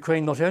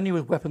Ukraine not only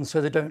with weapons so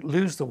they don't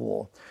lose the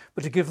war,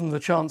 but to give them the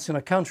chance in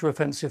a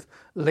counter-offensive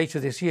later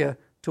this year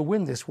to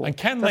win this war. And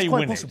can they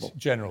win it,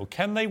 General?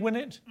 Can they win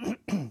it?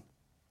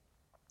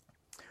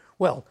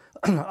 Well,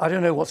 I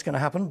don't know what's going to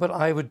happen, but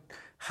I would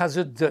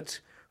hazard that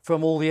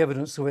from all the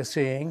evidence that we're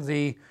seeing,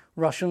 the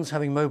Russians,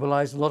 having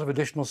mobilised a lot of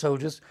additional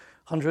soldiers,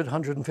 100,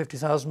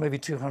 150,000, maybe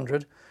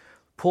 200,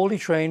 poorly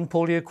trained,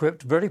 poorly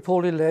equipped, very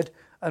poorly led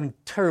and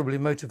terribly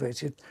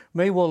motivated,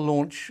 may well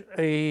launch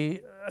a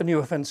new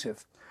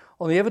offensive.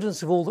 On the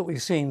evidence of all that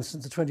we've seen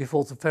since the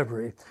 24th of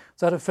February,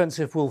 that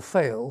offensive will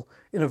fail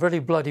in a very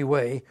bloody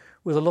way,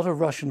 with a lot of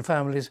Russian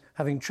families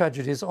having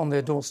tragedies on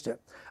their doorstep.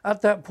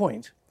 At that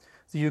point,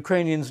 the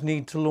Ukrainians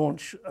need to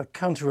launch a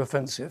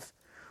counter-offensive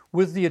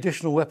with the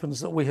additional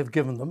weapons that we have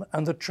given them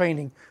and the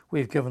training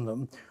we've given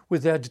them,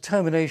 with their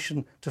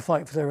determination to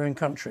fight for their own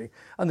country.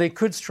 And they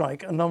could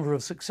strike a number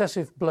of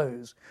successive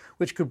blows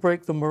which could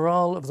break the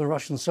morale of the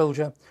Russian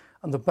soldier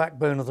and the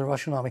backbone of the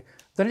Russian army.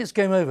 Then it's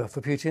game over for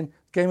Putin,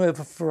 game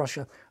over for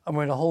Russia, and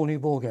we're in a whole new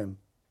ballgame.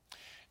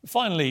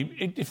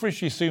 Finally, if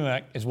Rishi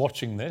Sunak is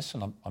watching this,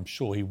 and I'm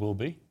sure he will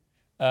be,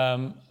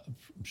 I'm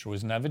sure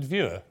he's an avid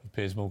viewer of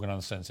Piers Morgan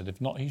Uncensored. If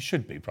not, he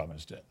should be, Prime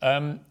Minister.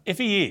 If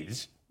he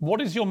is, what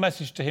is your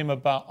message to him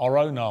about our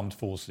own armed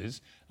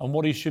forces and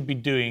what he should be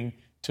doing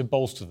to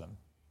bolster them?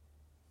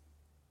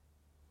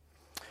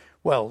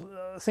 Well,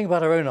 the thing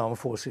about our own armed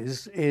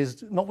forces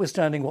is,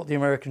 notwithstanding what the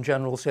American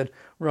general said,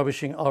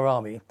 rubbishing our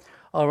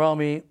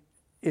army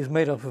is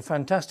made up of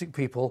fantastic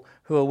people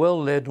who are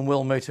well led and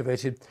well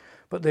motivated,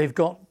 but they've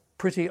got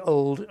pretty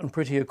old and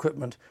pretty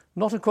equipment,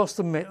 not across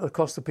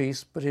the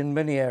piece, but in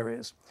many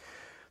areas.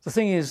 The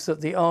thing is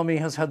that the army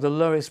has had the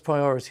lowest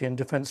priority in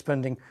defence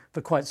spending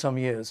for quite some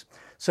years.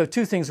 So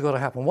 2 things have got to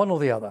happen, one or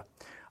the other.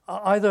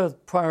 Either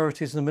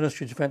priorities in the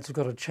Ministry of Defence have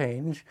got to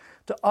change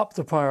to up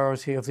the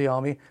priority of the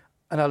army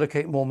and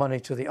allocate more money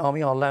to the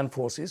army, our land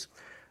forces.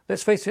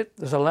 Let's face it,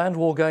 there's a land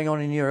war going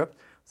on in Europe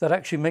that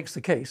actually makes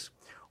the case.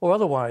 Or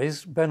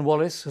otherwise, Ben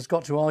Wallace has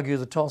got to argue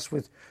the toss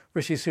with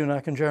Rishi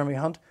Sunak and Jeremy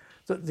Hunt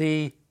that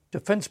the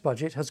defence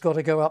budget has got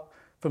to go up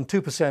from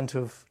 2%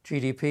 of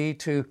GDP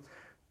to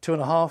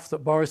 2.5%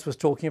 that Boris was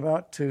talking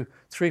about, to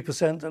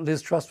 3% that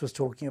Liz Truss was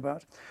talking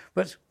about.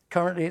 But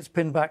currently it's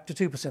pinned back to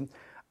 2%.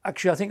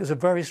 Actually, I think there's a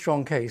very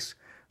strong case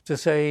to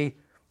say,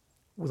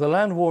 with a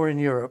land war in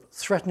Europe,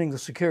 threatening the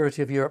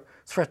security of Europe,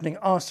 threatening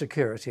our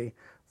security,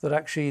 that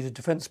actually the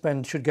defence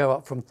spend should go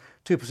up from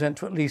 2%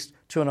 to at least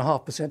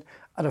 2.5%,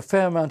 and a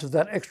fair amount of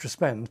that extra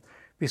spend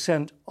be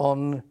sent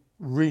on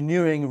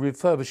renewing,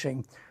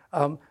 refurbishing,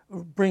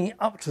 bringing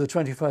up to the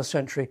 21st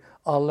century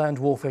our land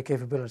warfare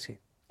capability.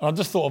 And I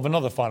just thought of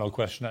another final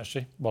question,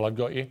 actually, while I've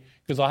got you,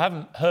 because I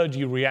haven't heard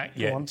you react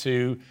yet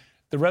to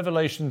the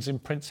revelations in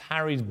Prince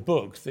Harry's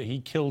book that he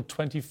killed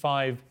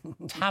 25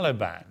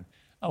 Taliban.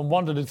 And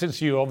wondered, and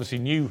since you obviously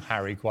knew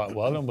Harry quite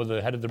well and were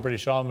the head of the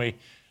British Army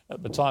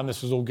at the time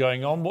this was all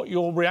going on, what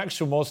your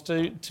reaction was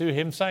to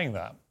him saying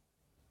that?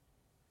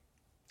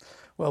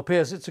 Well,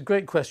 Piers, it's a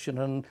great question,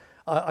 and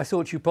I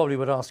thought you probably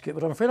would ask it,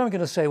 but I'm afraid I'm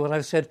going to say what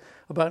I've said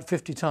about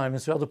 50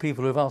 times to other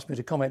people who have asked me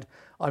to comment.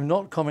 I'm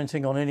not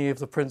commenting on any of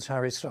the Prince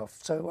Harry stuff.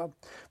 So,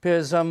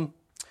 Piers,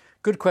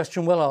 good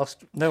question, well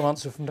asked. No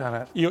answer from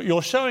Danette.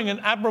 You're showing an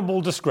admirable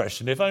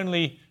discretion. If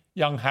only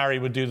young Harry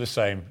would do the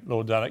same,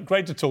 Lord Danette.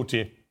 Great to talk to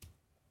you.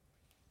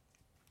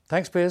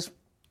 Thanks, Piers.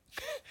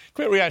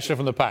 Quick reaction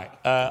from the pack.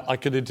 I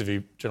could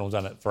interview General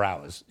Danette for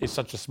hours. He's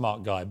such a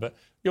smart guy. But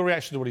your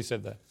reaction to what he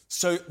said there?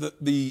 So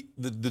the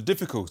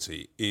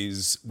difficulty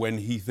is when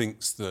he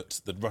thinks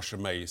that Russia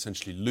may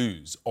essentially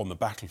lose on the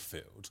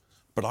battlefield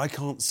but I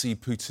can't see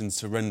Putin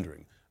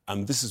surrendering.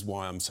 And this is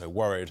why I'm so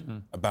worried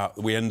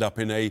about we end up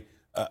in a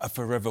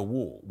forever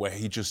war where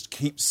he just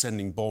keeps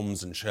sending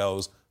bombs and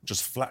shells,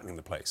 just flattening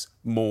the place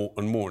more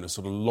and more in a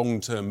sort of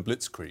long-term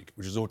blitzkrieg,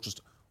 which is all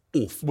just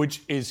awful.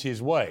 Which is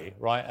his way,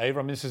 right, Ava?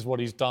 I mean, this is what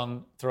he's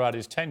done throughout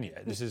his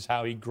tenure. This is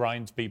how he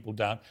grinds people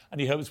down,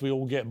 and he hopes we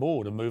all get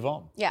bored and move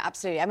on. Yeah,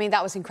 absolutely. I mean,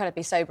 that was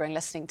incredibly sobering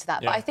listening to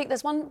that. Yeah. But I think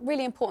there's one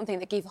really important thing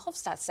that Guy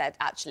Verhofstadt said,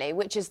 actually,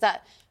 which is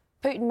that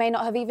Putin may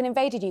not have even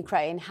invaded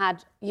Ukraine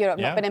had Europe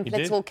not been in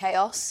political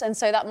chaos, and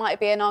so that might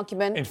be an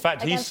argument. In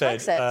fact, he said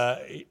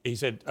Brexit. he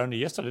said only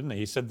yesterday, didn't he?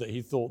 He said that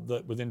he thought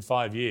that within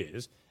 5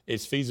 years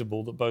it's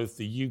feasible that both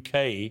the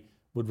UK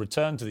would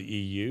return to the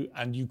EU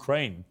and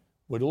Ukraine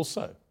would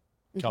also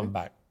come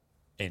back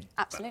in.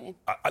 Absolutely.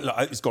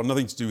 It's got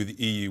nothing to do with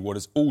the EU. What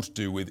it's all to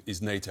do with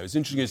is NATO. It's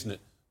interesting, isn't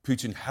it?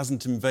 Putin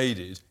hasn't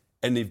invaded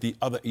any of the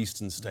other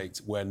eastern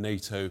states where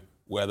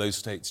those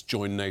states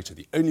joined NATO.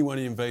 The only one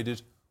he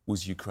invaded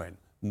was Ukraine,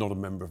 not a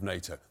member of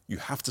NATO. You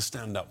have to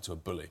stand up to a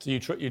bully. So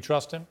you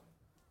trust him?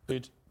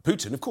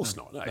 Putin? Of course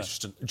not. No, it's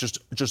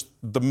just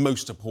the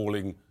most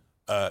appalling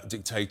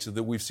dictator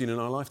that we've seen in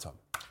our lifetime.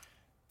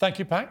 Thank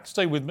you, Pac.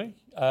 Stay with me.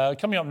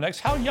 Coming up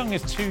next, how young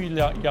is too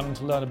young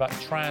to learn about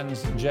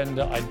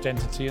transgender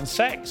identity and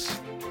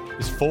sex?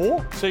 Is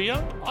 4 too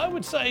young? I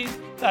would say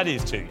that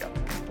is too young.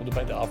 We'll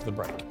debate that after the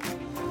break.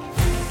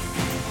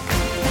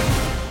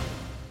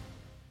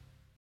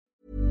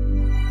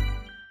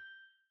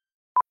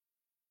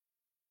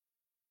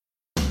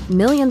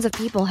 Millions of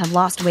people have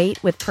lost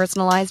weight with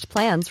personalized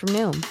plans from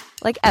Noom.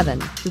 Like Evan,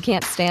 who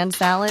can't stand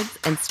salads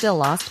and still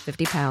lost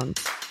 50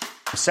 pounds.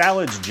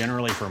 Salads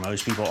generally for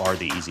most people are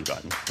the easy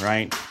button,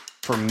 right?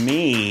 For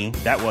me,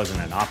 that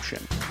wasn't an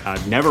option.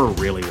 I never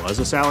really was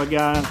a salad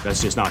guy.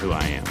 That's just not who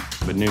I am.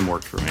 But Noom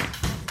worked for me.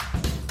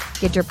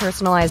 Get your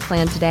personalized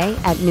plan today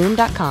at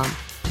Noom.com.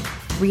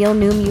 Real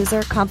Noom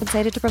user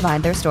compensated to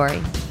provide their story.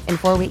 In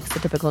 4 weeks,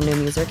 the typical Noom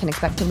user can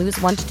expect to lose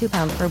 1 to 2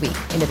 pounds per week.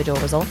 Individual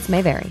results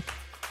may vary.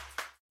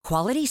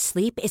 Quality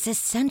sleep is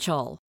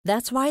essential.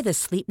 That's why the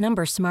Sleep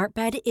Number Smart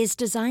Bed is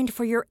designed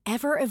for your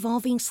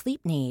ever-evolving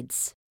sleep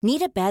needs.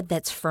 Need a bed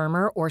that's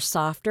firmer or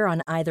softer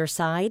on either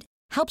side?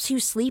 Helps you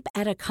sleep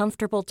at a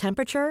comfortable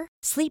temperature?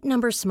 Sleep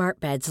Number Smart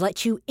Beds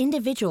let you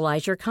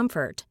individualize your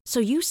comfort, so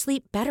you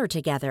sleep better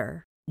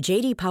together.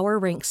 J.D. Power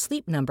ranks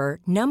Sleep Number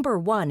number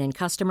 1 in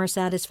customer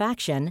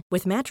satisfaction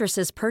with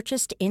mattresses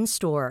purchased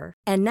in-store.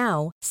 And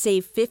now,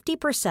 save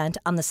 50%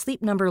 on the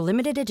Sleep Number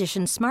Limited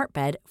Edition Smart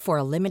Bed for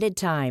a limited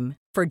time.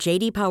 For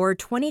J.D. Power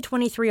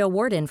 2023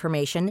 award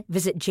information,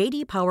 visit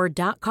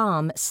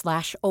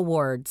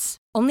jdpower.com/awards.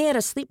 Only at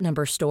a Sleep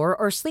Number store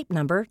or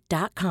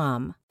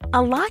sleepnumber.com.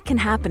 A lot can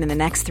happen in the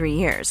next 3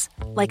 years.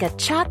 Like a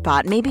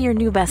chatbot may be your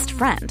new best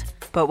friend.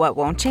 But what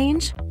won't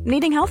change?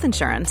 Needing health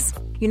insurance.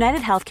 United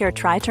Healthcare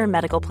Tri-Term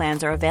Medical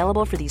Plans are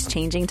available for these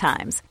changing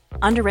times.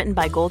 Underwritten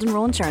by Golden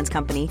Rule Insurance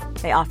Company,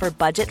 they offer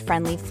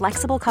budget-friendly,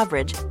 flexible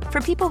coverage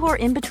for people who are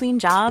in between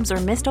jobs or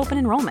missed open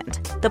enrollment.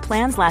 The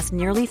plans last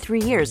nearly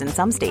 3 years in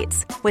some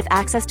states, with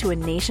access to a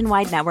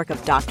nationwide network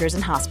of doctors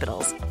and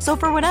hospitals. So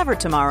for whatever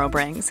tomorrow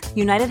brings,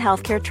 United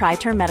Healthcare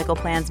Tri-Term Medical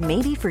Plans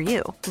may be for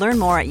you. Learn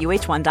more at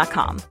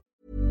uh1.com.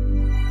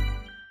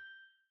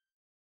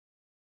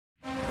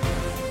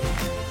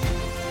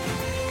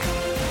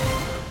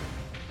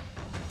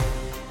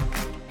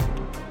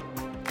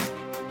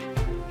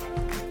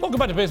 Welcome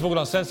back to Piers Morgan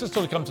Uncensored.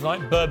 Still to come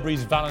tonight,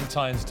 Burberry's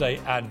Valentine's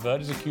Day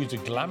advert is accused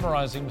of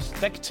glamorising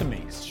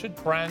mastectomies. Should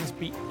brands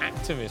be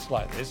activists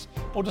like this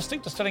or just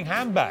stick to selling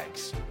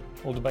handbags?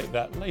 We'll debate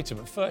that later,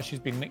 but first she's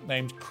been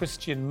nicknamed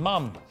Christian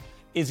Mum.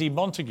 Izzy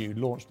Montague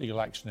launched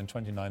legal action in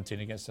 2019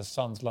 against her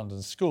son's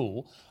London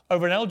school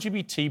over an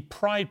LGBT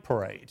pride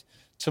parade.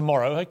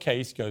 Tomorrow, her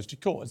case goes to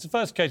court. It's the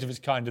first case of its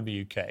kind in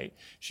the UK.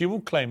 She will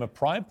claim a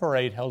pride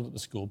parade held at the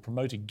school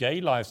promoted gay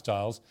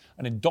lifestyles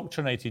and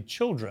indoctrinated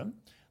children,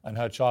 and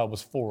her child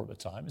was 4 at the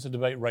time. It's a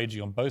debate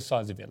raging on both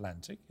sides of the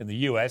Atlantic. In the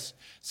US,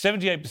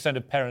 78%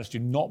 of parents do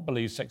not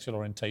believe sexual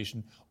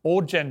orientation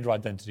or gender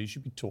identity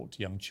should be taught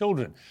to young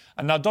children.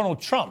 And now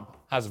Donald Trump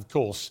has, of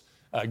course,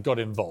 got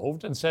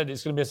involved and said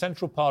it's going to be a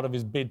central part of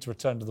his bid to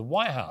return to the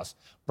White House,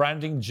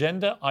 branding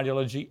gender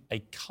ideology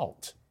a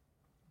cult.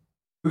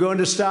 We're going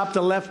to stop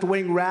the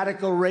left-wing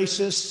radical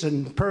racists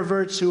and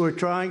perverts who are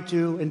trying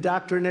to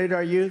indoctrinate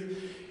our youth.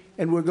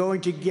 And we're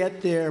going to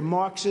get their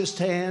Marxist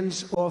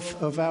hands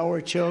off of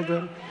our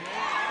children.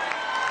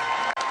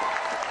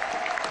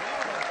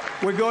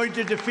 We're going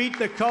to defeat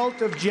the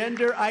cult of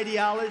gender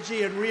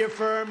ideology and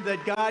reaffirm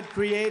that God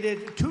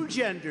created 2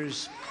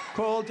 genders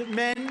called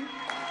men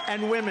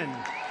and women.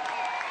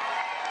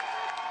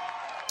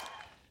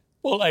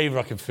 Well, Ava,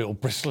 I can feel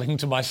bristling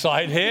to my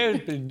side here.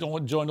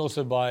 Joined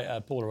also by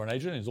Paula and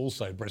Adrian, who's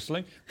also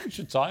bristling.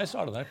 Richard Tice,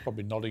 I don't know,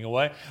 probably nodding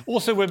away.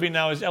 Also with me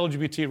now is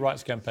LGBT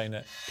rights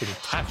campaigner Peter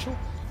Tatchell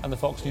and the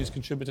Fox News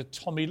contributor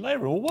Tommy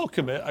Lehrer. Well,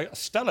 welcome, a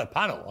stellar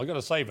panel, I've got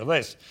to say, for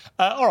this.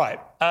 All right,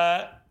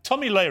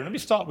 Tommy Lehrer, let me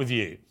start with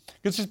you,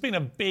 because there's been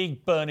a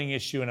big burning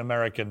issue in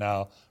America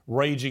now,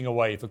 raging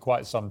away for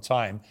quite some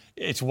time.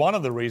 It's one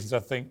of the reasons I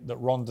think that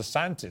Ron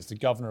DeSantis, the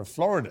governor of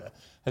Florida,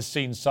 has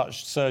seen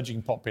such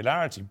surging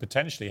popularity,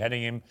 potentially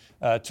heading him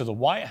to the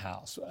White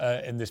House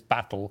in this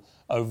battle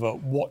over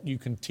what you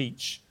can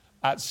teach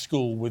at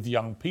school with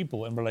young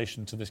people in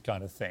relation to this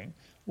kind of thing.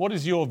 What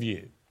is your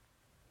view?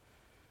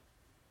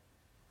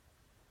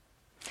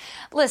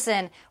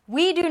 Listen,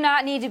 we do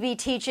not need to be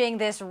teaching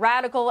this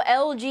radical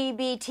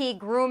LGBT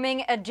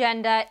grooming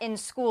agenda in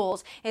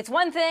schools. It's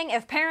one thing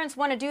if parents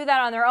want to do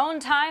that on their own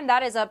time.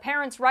 That is a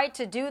parent's right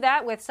to do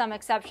that, with some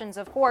exceptions,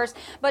 of course.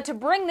 But to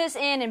bring this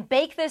in and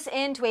bake this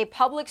into a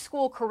public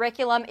school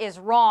curriculum is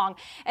wrong.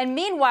 And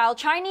meanwhile,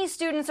 Chinese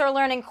students are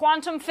learning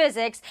quantum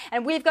physics,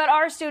 and we've got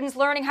our students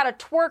learning how to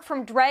twerk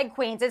from drag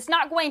queens. It's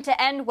not going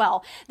to end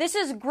well. This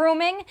is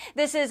grooming.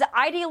 This is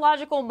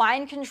ideological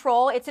mind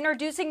control. It's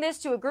introducing this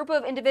to a group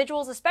of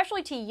individuals,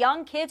 especially to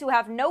young kids who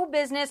have no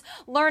business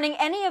learning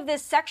any of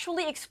this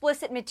sexually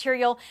explicit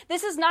material.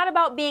 This is not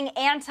about being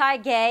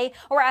anti-gay,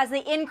 or as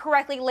the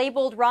incorrectly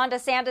labeled Ron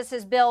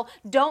DeSantis' bill,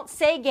 don't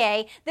say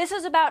gay. This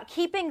is about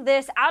keeping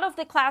this out of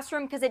the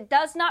classroom because it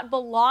does not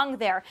belong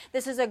there.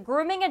 This is a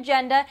grooming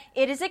agenda.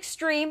 It is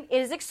extreme.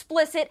 It is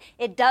explicit.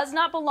 It does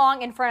not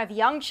belong in front of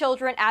young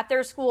children at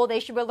their school. They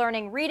should be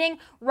learning reading,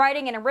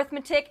 writing, and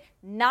arithmetic,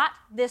 not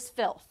this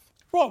filth.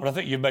 Right, well, I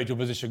think you've made your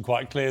position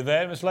quite clear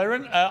there, Ms.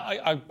 Lehrer.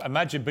 I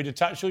imagine, Peter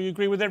Tatchell, you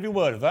agree with every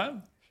word of that?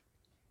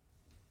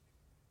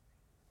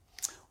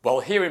 Well,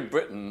 here in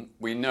Britain,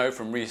 we know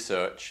from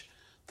research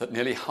that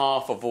nearly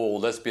half of all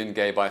lesbian,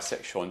 gay,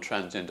 bisexual and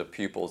transgender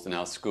pupils in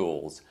our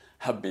schools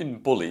have been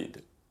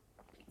bullied.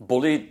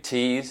 Bullied,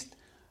 teased,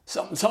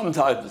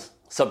 sometimes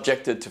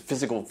subjected to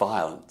physical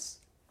violence,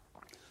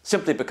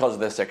 simply because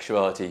of their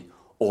sexuality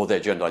or their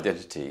gender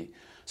identity.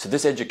 So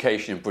this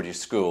education in British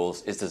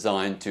schools is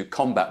designed to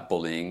combat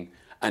bullying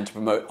and to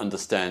promote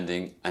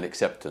understanding and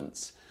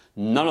acceptance.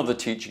 None of the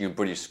teaching in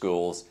British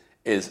schools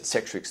is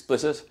sexually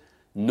explicit,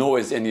 nor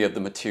is any of the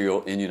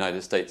material in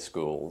United States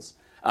schools.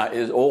 It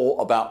is all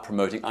about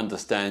promoting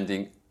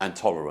understanding and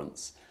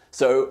tolerance.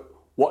 So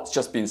what's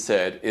just been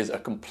said is a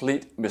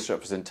complete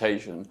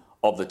misrepresentation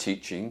of the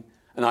teaching,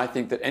 and I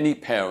think that any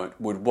parent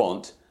would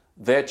want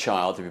their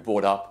child to be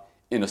brought up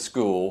in a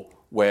school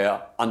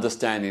where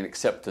understanding and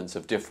acceptance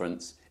of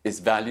difference is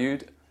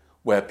valued,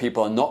 where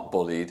people are not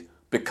bullied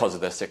because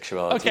of their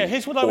sexuality. OK,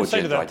 here's what I would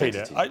say to that,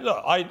 identity.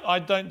 Peter. I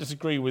don't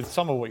disagree with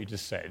some of what you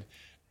just said.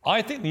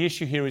 I think the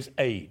issue here is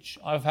age.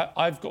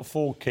 I've got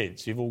 4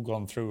 kids. You've all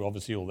gone through,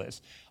 obviously, all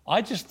this.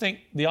 I just think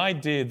the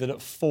idea that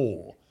at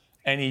 4,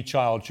 any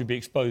child should be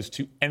exposed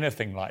to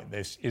anything like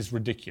this is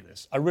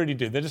ridiculous. I really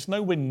do. They're just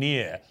nowhere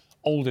near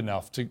old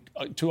enough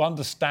to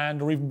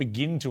understand or even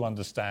begin to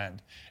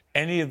understand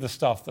any of the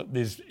stuff that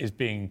is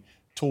being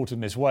taught in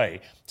this way.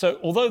 So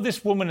although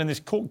this woman in this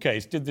court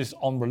case did this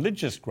on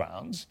religious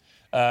grounds,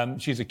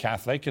 she's a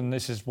Catholic and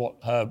this is what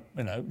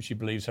she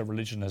believes her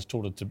religion has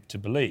taught her to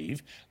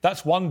believe.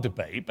 That's one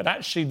debate. But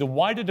actually the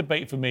wider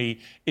debate for me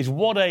is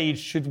what age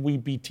should we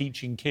be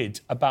teaching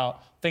kids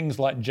about things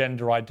like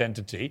gender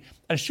identity?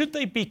 And should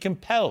they be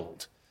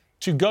compelled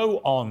to go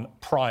on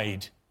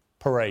pride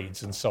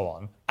parades and so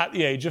on at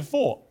the age of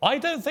 4? I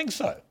don't think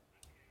so.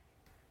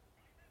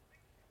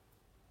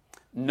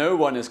 No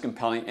one is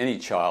compelling any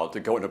child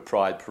to go on a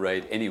pride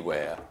parade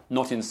anywhere,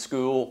 not in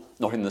school,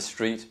 not in the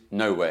street,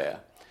 nowhere.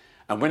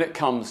 And when it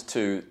comes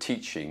to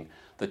teaching,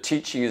 the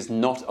teaching is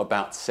not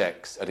about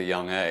sex at a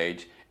young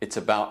age, it's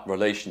about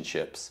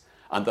relationships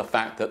and the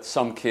fact that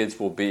some kids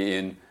will be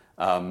in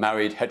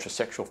married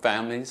heterosexual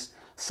families,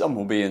 some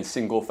will be in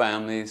single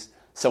families,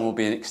 some will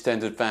be in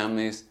extended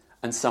families,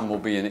 and some will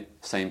be in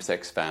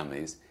same-sex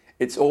families.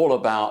 It's all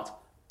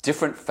about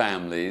different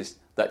families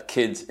that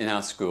kids in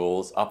our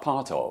schools are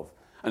part of.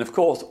 And of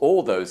course,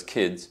 all those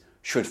kids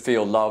should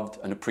feel loved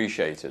and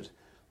appreciated.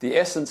 The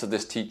essence of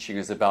this teaching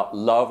is about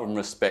love and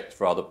respect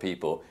for other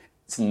people.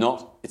 It's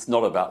not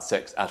about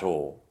sex at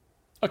all.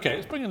 OK,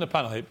 let's bring in the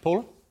panel here.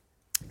 Paula?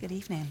 Good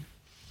evening.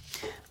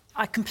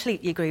 I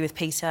completely agree with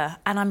Peter,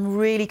 and I'm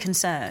really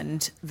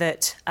concerned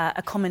that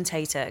a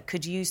commentator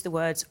could use the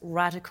words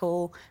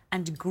radical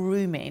and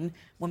grooming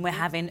when we're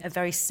having a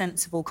very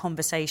sensible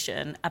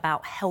conversation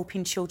about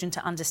helping children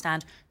to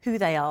understand who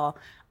they are.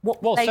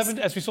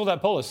 As we saw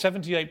that poll,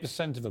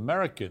 78% of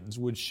Americans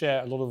would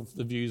share a lot of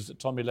the views that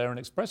Tommy Lehrer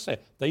expressed there.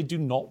 They do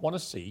not want to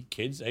see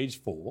kids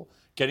aged 4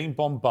 getting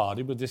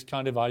bombarded with this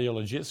kind of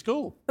ideology at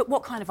school. But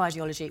what kind of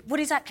ideology? What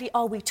exactly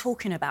are we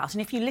talking about?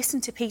 And if you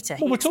listen to Peter,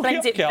 he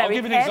explains it very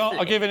carefully.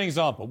 I'll give you an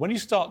example. When you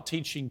start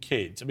teaching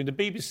kids, I mean, the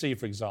BBC,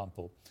 for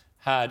example,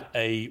 had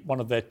one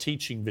of their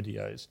teaching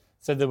videos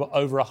said there were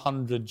over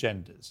 100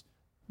 genders.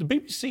 The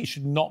BBC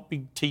should not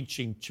be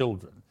teaching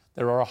children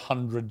there are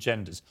 100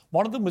 genders.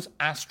 One of them was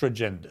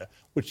astrogender,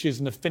 which is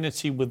an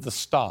affinity with the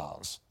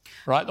stars.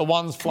 right? The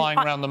ones flying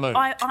around the moon.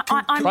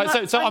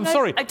 I'm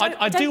sorry.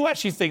 I do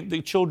actually think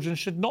that children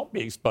should not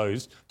be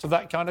exposed to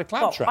that kind of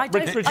claptrap. I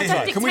don't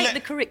dictate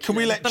the curriculum, can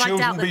we let but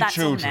children I doubt that be that's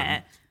children? on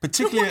there.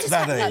 Particularly at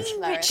that age.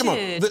 Richard, Come on,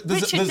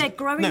 Richard, they're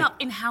growing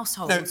up in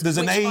households. There's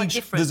an which age.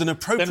 Are there's an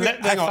appropriate. Then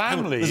let their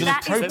families.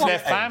 Their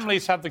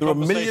families have the there are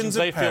conversations millions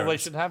they of feel they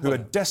parents should have. Who are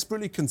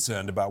desperately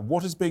concerned about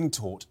what is being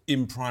taught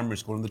in primary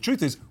school, and the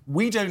truth is,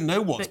 we don't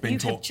know what's being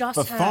taught. You have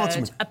just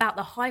heard about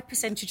the high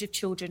percentage of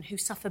children who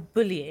suffer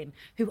bullying,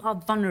 who are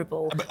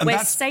vulnerable,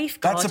 where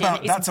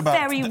safeguarding is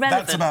very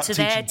relevant to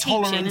their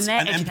teaching and their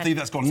and empathy. education.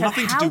 That's got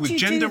nothing to do with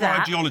gender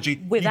ideology.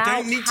 Without you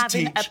don't need to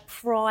having teach a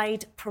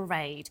pride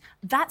parade.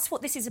 That's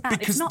what this is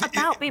about. It's not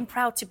about being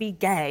proud to be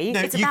gay.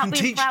 It's about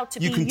being proud to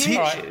be you. You can teach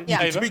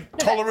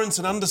tolerance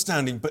and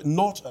understanding, but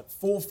not at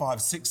 4,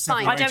 5, 6,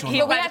 7, 8 But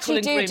we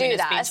actually do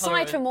that.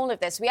 Aside from all of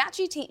this, we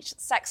actually teach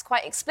sex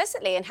quite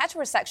explicitly in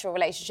heterosexual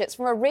relationships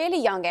from a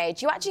really young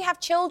age. You actually have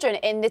children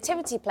in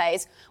nativity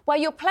plays where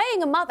you're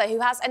playing a mother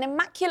who has an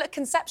immaculate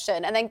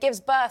conception and then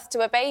gives birth to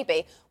a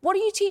baby. What are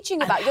you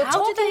teaching about? You're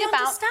talking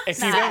about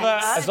if you've ever,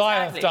 as I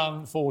have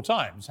done 4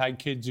 times, had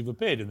kids who've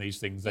appeared in these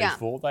things they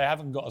thought, they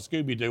haven't got a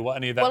Scooby-Doo what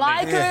any of that means. Well,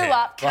 I grew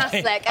up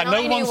Catholic and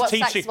I knew what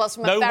sex was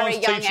from a very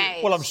young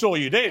age. Well, I'm sure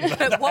you did.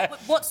 But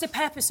what's the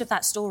purpose of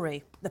that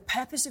story? The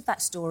purpose of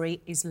that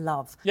story is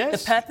love.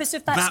 Yes. The purpose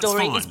of that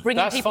story is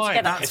bringing people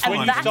together.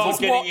 And that is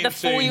what the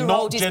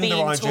 4-year-old is being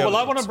taught. Well,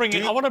 I want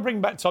to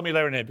bring back Tommy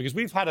Laren here because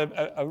we've had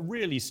a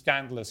really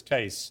scandalous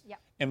case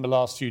in the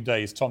last few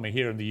days, Tommy,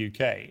 here in the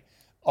UK,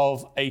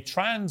 of a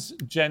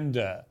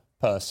transgender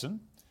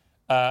person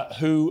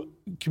who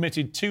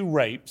committed 2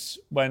 rapes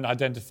when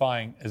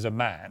identifying as a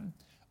man,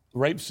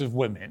 rapes of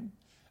women.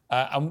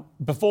 And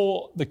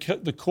before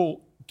the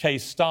court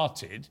case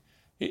started,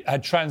 he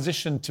had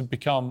transitioned to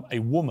become a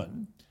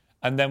woman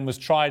and then was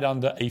tried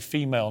under a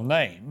female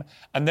name.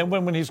 And then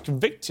when he was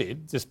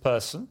convicted, this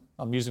person,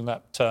 I'm using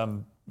that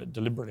term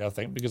deliberately, I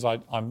think, because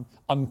I'm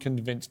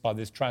unconvinced by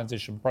this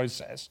transition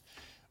process.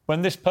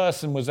 When this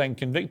person was then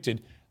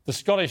convicted, the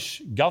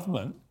Scottish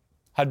government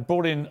had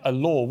brought in a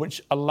law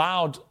which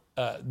allowed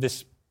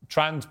this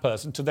trans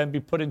person to then be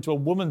put into a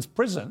woman's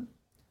prison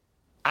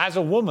as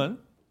a woman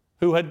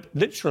who had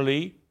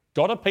literally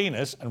got a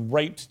penis and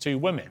raped 2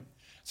 women.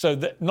 So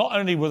that not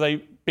only were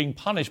they being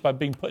punished by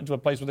being put into a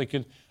place where they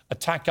could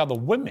attack other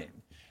women,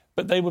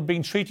 but they were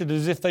being treated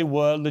as if they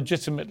were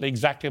legitimately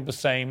exactly the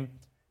same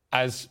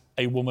as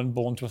a woman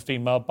born to a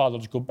female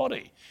biological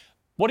body.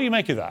 What do you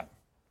make of that?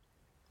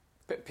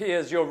 But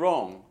Piers, you're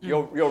wrong.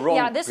 You're wrong.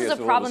 Yeah, this Piers, is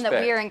a problem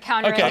that we are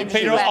encountering in the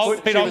Peter,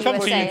 US. Peter, I'll come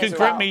to you. You can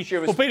correct me.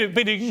 Well,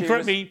 Peter, you can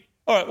correct me.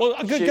 All right, well,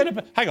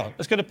 hang on.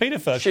 Let's go to Peter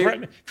first.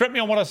 Correct me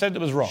on what I said that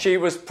was wrong. She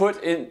was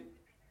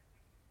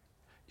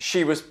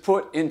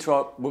put into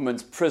a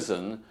woman's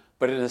prison,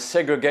 but in a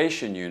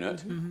segregation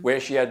unit where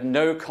she had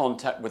no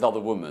contact with other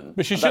women.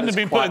 But she shouldn't have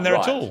been put in there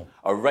at all.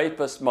 A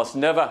rapist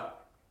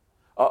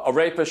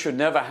should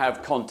never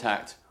have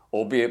contact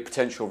or be a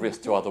potential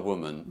risk to other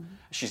women.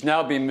 She's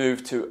now been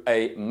moved to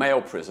a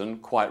male prison,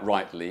 quite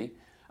rightly,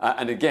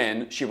 and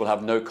again, she will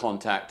have no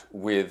contact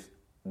with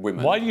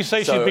women. Why do you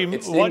say she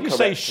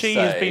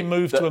has been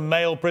moved to a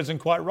male prison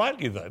quite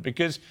rightly, though?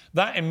 Because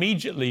that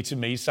immediately, to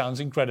me, sounds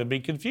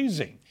incredibly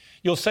confusing.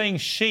 You're saying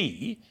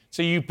she,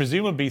 so you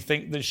presumably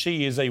think that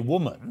she is a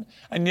woman,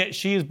 and yet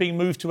she is being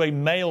moved to a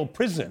male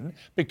prison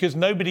because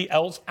nobody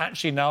else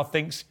actually now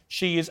thinks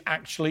she is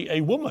actually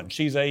a woman.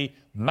 She's a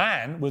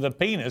man with a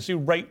penis who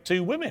raped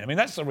 2 women. I mean,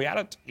 that's the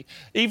reality.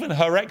 Even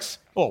her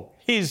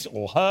his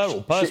or her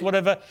or person,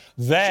 whatever,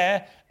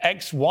 their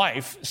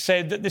ex-wife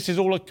said that this is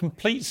all a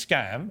complete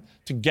scam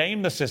to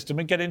game the system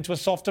and get into a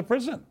softer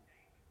prison.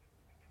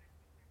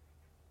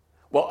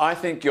 Well, I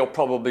think you're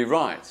probably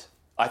right.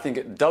 I think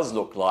it does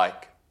look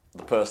like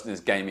the person is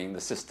gaming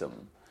the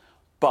system.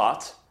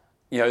 But,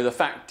 the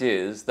fact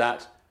is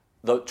that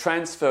the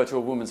transfer to a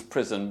woman's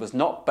prison was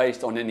not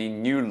based on any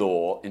new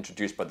law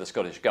introduced by the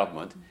Scottish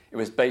government. It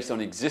was based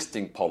on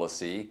existing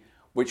policy,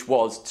 which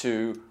was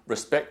to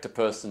respect a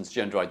person's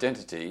gender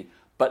identity,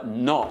 but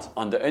not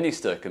under any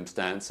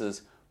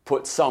circumstances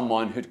put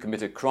someone who'd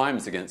committed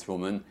crimes against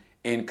women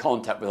in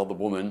contact with other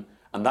women,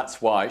 and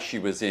that's why she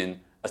was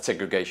in a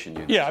segregation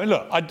unit. Yeah, I mean,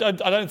 look, I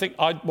don't think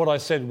what I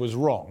said was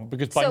wrong,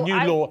 because by new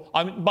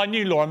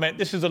law, I meant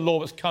this is a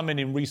law that's come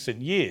in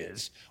recent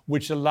years,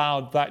 which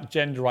allowed that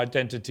gender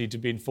identity to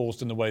be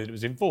enforced in the way that it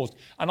was enforced.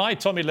 And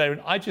Tommy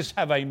Laren, I just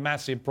have a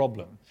massive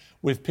problem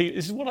with people.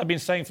 This is what I've been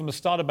saying from the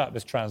start about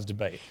this trans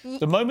debate.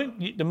 The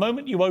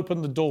moment you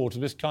open the door to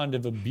this kind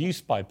of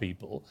abuse by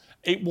people,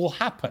 it will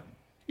happen.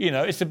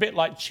 It's a bit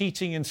like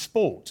cheating in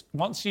sport.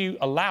 Once you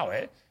allow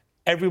it,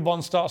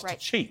 everyone starts to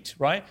cheat,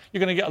 right? You're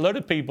going to get a load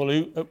of people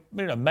who,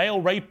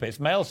 male rapists,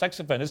 male sex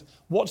offenders.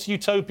 What's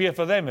utopia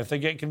for them if they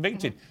get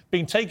convicted?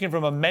 Being taken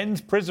from a men's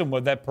prison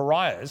where they're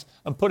pariahs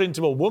and put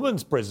into a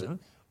woman's prison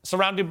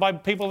surrounded by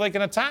people they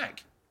can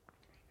attack.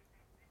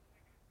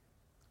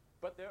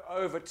 But there are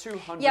over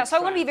 200. Yeah, so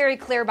I want to be very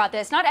clear about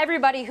this. Not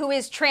everybody who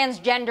is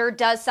transgender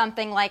does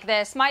something like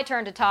this. My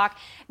turn to talk.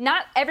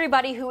 Not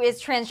everybody who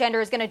is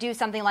transgender is going to do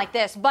something like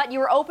this, but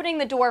you're opening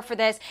the door for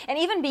this. And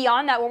even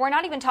beyond that, well, we're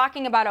not even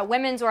talking about a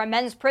women's or a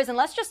men's prison.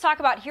 Let's just talk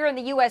about here in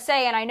the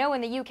USA, and I know in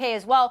the UK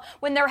as well,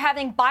 when they're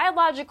having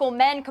biological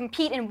men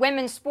compete in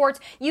women's sports,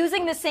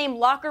 using the same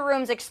locker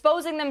rooms,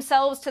 exposing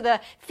themselves to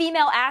the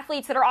female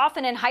athletes that are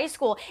often in high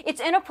school.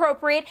 It's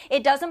inappropriate.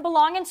 It doesn't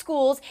belong in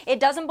schools. It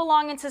doesn't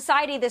belong in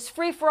society. This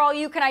free-for-all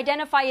you can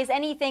identify as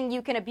anything.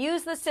 You can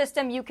abuse the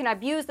system. You can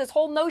abuse this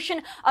whole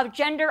notion of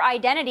gender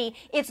identity.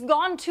 It's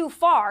gone too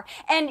far.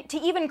 And to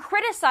even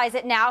criticize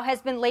it now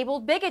has been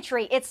labeled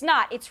bigotry. It's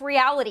not. It's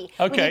reality.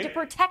 Okay. We need to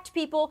protect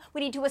people.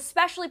 We need to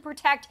especially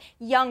protect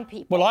young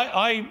people. Well,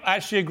 I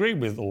actually agree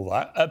with all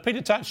that.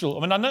 Peter Tatchell,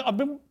 I mean, I know I've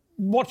been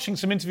watching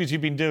some interviews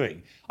you've been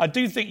doing. I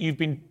do think you've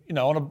been,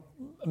 on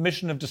a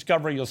mission of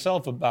discovery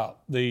yourself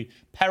about the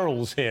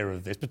perils here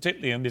of this,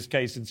 particularly in this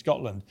case in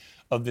Scotland,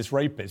 of this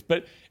rapist.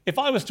 But if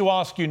I was to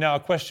ask you now a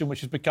question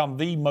which has become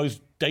the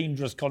most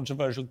dangerous,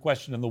 controversial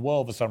question in the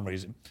world for some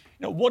reason,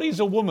 what is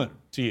a woman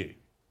to you?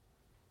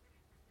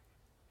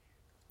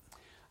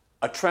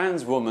 A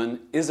trans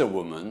woman is a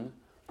woman,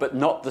 but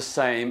not the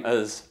same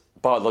as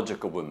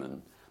biological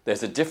women.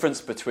 There's a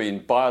difference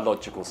between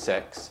biological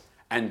sex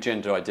and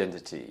gender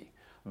identity.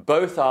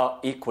 Both are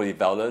equally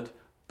valid,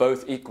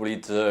 both equally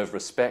deserve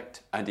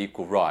respect and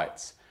equal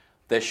rights.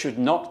 There should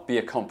not be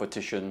a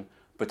competition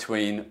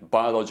between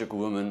biological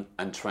women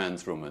and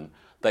trans women.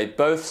 They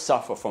both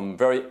suffer from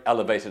very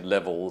elevated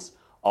levels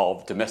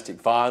of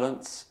domestic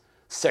violence,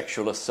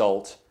 sexual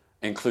assault,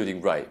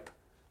 including rape.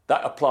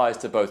 That applies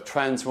to both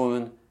trans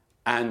women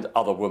and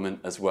other women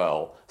as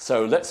well.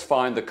 So let's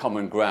find the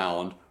common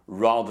ground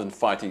rather than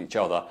fighting each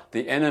other.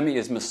 The enemy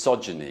is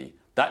misogyny.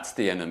 That's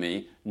the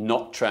enemy,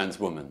 not trans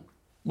women.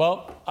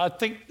 Well, I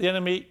think the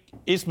enemy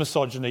is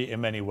misogyny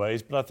in many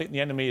ways, but I think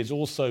the enemy is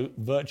also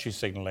virtue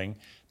signalling,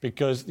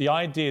 because the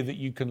idea that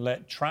you can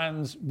let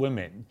trans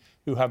women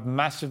who have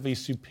massively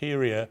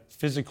superior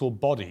physical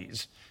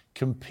bodies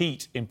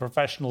compete in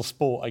professional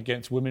sport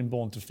against women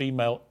born to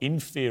female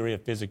inferior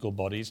physical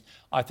bodies,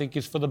 I think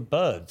is for the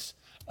birds.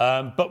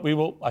 But we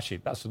will... Actually,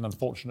 that's an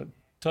unfortunate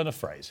turn of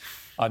phrase.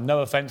 No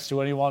offence to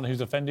anyone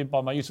who's offended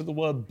by my use of the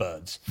word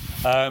birds.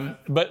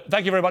 But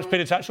thank you very much,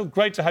 Peter Tatchell.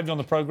 Great to have you on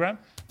the programme.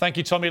 Thank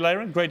you, Tommy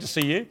Lehran. Great to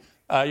see you.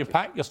 You're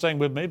packed. You're staying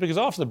with me, because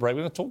after the break,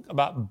 we're going to talk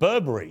about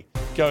Burberry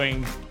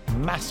going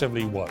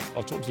massively woke.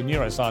 I'll talk to the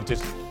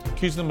neuroscientist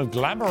accusing them of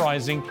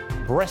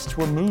glamorising breast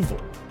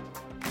removal.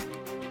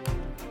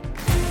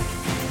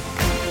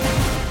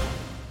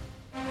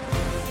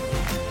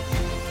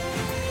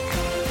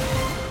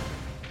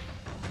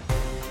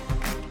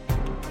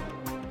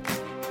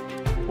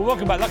 Well,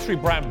 welcome back. Luxury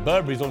brand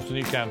Burberry's launched a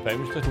new campaign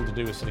which has little to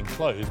do with selling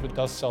clothes, but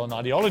does sell an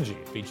ideology.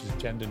 It features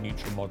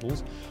gender-neutral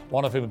models,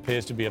 one of whom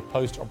appears to be a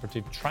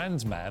post-operative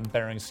trans man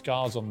bearing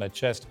scars on their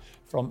chest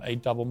from a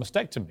double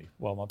mastectomy.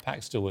 Well, my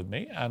pack's still with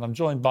me, and I'm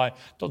joined by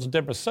Dr.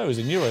 Deborah So, who's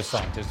a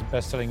neuroscientist and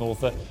best-selling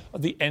author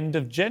of The End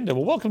of Gender.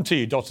 Well, welcome to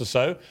you, Dr.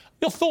 So.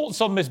 Your thoughts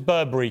on this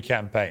Burberry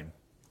campaign?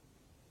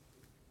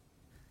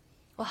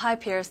 Well, hi,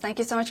 Piers. Thank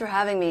you so much for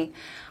having me.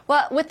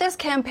 Well, with this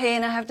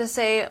campaign, I have to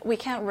say we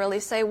can't really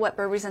say what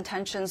Burberry's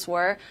intentions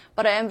were,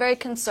 but I am very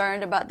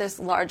concerned about this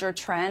larger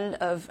trend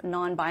of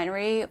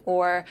non-binary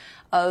or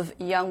of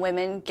young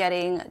women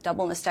getting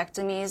double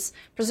mastectomies,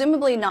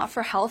 presumably not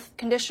for health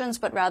conditions,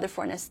 but rather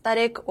for an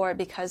aesthetic or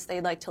because they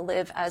like to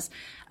live as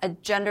a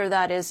gender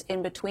that is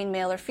in between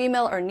male or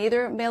female or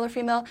neither male or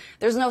female.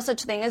 There's no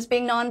such thing as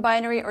being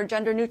non-binary or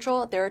gender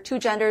neutral. There are two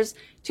genders,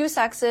 two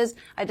sexes.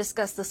 I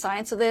discuss the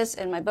science of this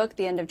in my book,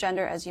 The End of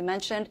Gender, as you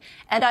mentioned.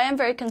 And I am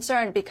very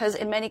concerned because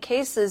in many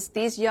cases,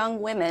 these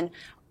young women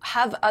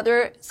have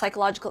other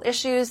psychological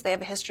issues. They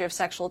have a history of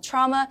sexual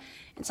trauma.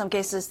 In some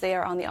cases, they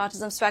are on the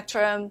autism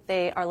spectrum.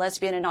 They are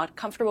lesbian and not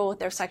comfortable with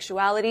their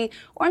sexuality.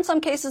 Or in some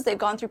cases, they've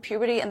gone through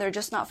puberty and they're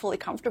just not fully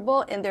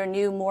comfortable in their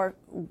new, more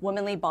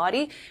womanly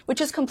body,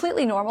 which is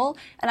completely normal.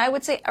 And I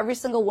would say every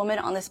single woman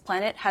on this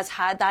planet has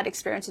had that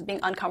experience of being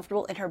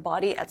uncomfortable in her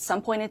body at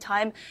some point in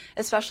time,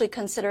 especially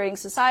considering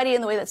society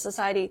and the way that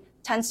society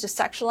tends to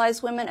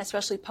sexualize women,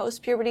 especially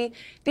post-puberty.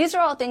 These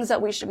are all things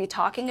that we should be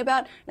talking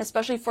about, and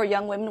especially for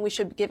young women, we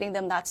should be giving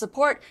them that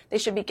support. They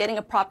should be getting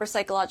a proper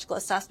psychological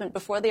assessment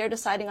before they are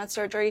deciding on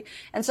surgery.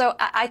 And so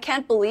I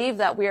can't believe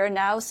that we are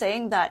now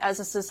saying that as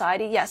a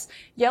society, yes,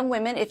 young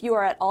women, if you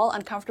are at all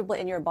uncomfortable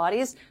in your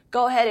bodies,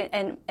 go ahead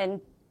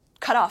and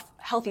cut off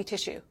healthy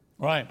tissue.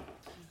 Right.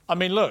 I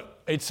mean, look,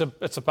 it's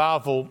a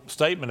powerful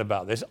statement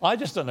about this. I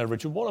just don't know,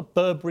 Richard, what are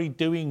Burberry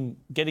doing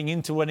getting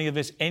into any of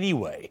this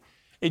anyway?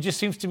 It just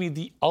seems to be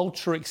the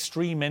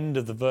ultra-extreme end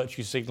of the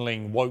virtue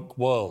signalling woke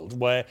world,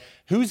 where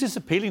who's this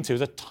appealing to?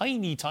 Is a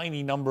tiny,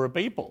 tiny number of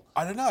people.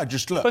 I don't know, I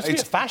just look... Supposed to be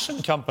a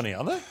fashion company,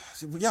 aren't they?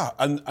 Yeah,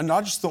 and I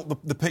just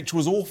thought the picture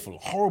was awful,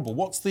 horrible.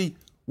 What's the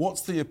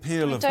What's the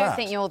appeal I of don't that?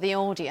 think you're the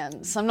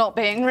audience. I'm not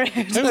being rude.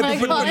 I but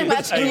can't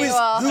imagine you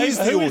are. Who is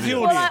the audience?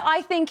 Well,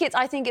 I think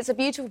it's a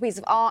beautiful piece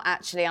of art,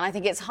 actually, and I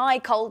think it's high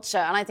culture,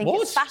 and I think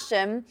it's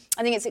fashion.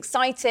 I think it's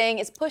exciting.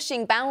 It's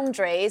pushing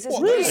boundaries. It's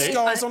What, really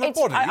scars on a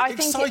body?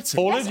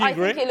 Exciting. Yes, I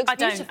think it looks I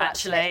don't beautiful,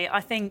 actually. I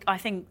think.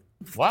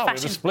 Wow,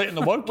 fashion, we're splitting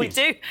the wokies. We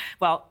do.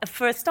 Well,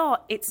 for a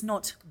start, it's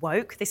not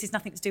woke. This is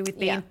nothing to do with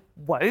being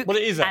woke. Well,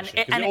 it is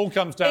actually, because it all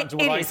comes down to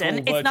what I call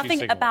virtue It's nothing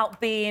signalling. about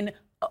being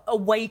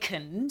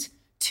awakened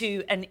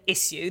to an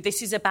issue.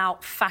 This is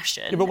about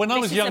fashion. Yeah, but when I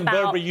was This is young,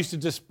 about- Burberry used to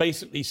just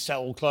basically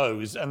sell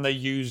clothes, and they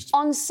used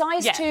on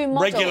size 2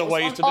 models. regular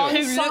ways to do it.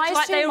 Who looked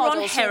like they were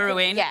on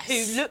heroin, yes.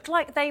 who looked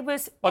like they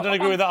was I don't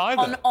agree with that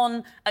either.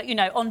 on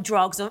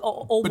drugs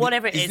or But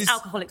whatever it is is, this-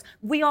 alcoholics.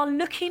 We are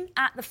looking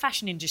at the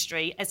fashion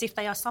industry as if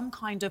they are some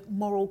kind of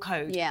moral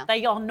code. Yeah.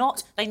 They are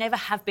not. They never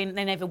have been.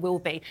 They never will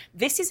be.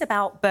 This is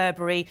about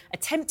Burberry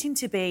attempting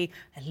to be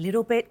a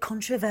little bit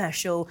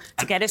controversial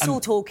to get us all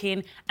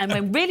talking, and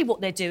when really what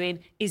they're doing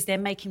is they're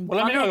making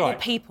vulnerable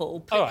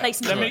people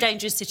placed into a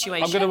dangerous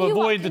situation. I'm going to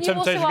avoid the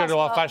temptation to go to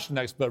our fashion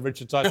expert,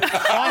 Richard Tyson.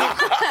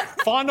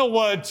 Final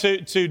word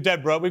to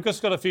Deborah. We've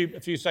just got a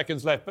few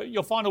seconds left, but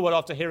your final word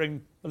after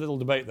hearing a little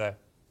debate there.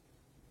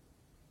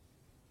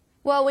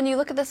 Well, when you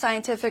look at the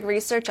scientific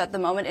research at the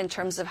moment in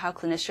terms of how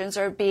clinicians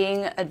are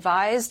being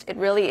advised, it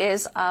really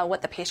is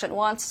what the patient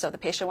wants. So the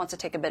patient wants to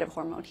take a bit of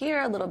hormone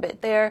here, a little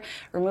bit there,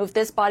 remove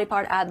this body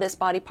part, add this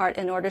body part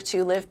in order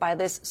to live by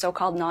this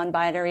so-called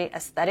non-binary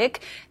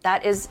aesthetic.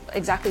 That is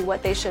exactly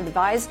what they should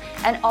advise.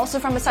 And also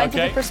from a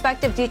scientific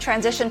perspective,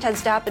 detransition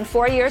tends to happen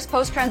 4 years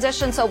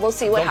post-transition, so we'll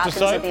see what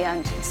happens at the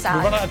end. It's sad.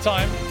 We've run out of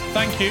time.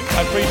 Thank you.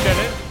 I appreciate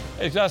it.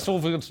 That's all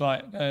for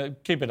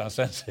tonight. Keep it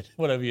uncensored,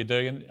 whatever you're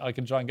doing, and I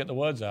can try and get the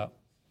words out.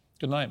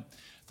 Good night.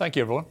 Thank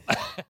you, everyone.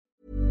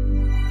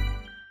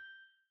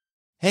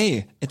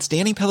 Hey, it's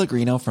Danny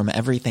Pellegrino from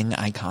Everything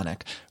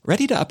Iconic.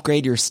 Ready to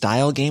upgrade your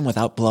style game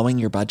without blowing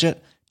your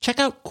budget?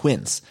 Check out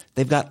Quince.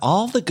 They've got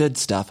all the good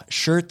stuff,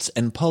 shirts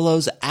and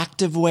polos,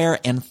 activewear,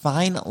 and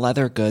fine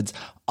leather goods,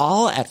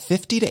 all at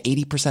 50 to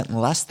 80%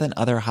 less than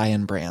other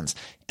high-end brands.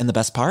 And the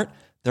best part?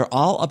 They're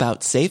all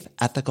about safe,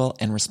 ethical,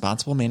 and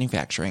responsible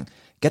manufacturing.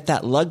 Get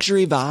that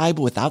luxury vibe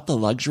without the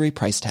luxury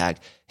price tag.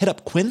 Hit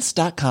up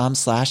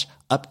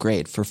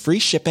quince.com/upgrade for free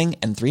shipping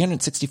and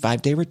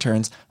 365-day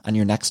returns on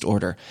your next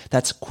order.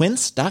 That's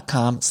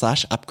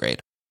quince.com/upgrade.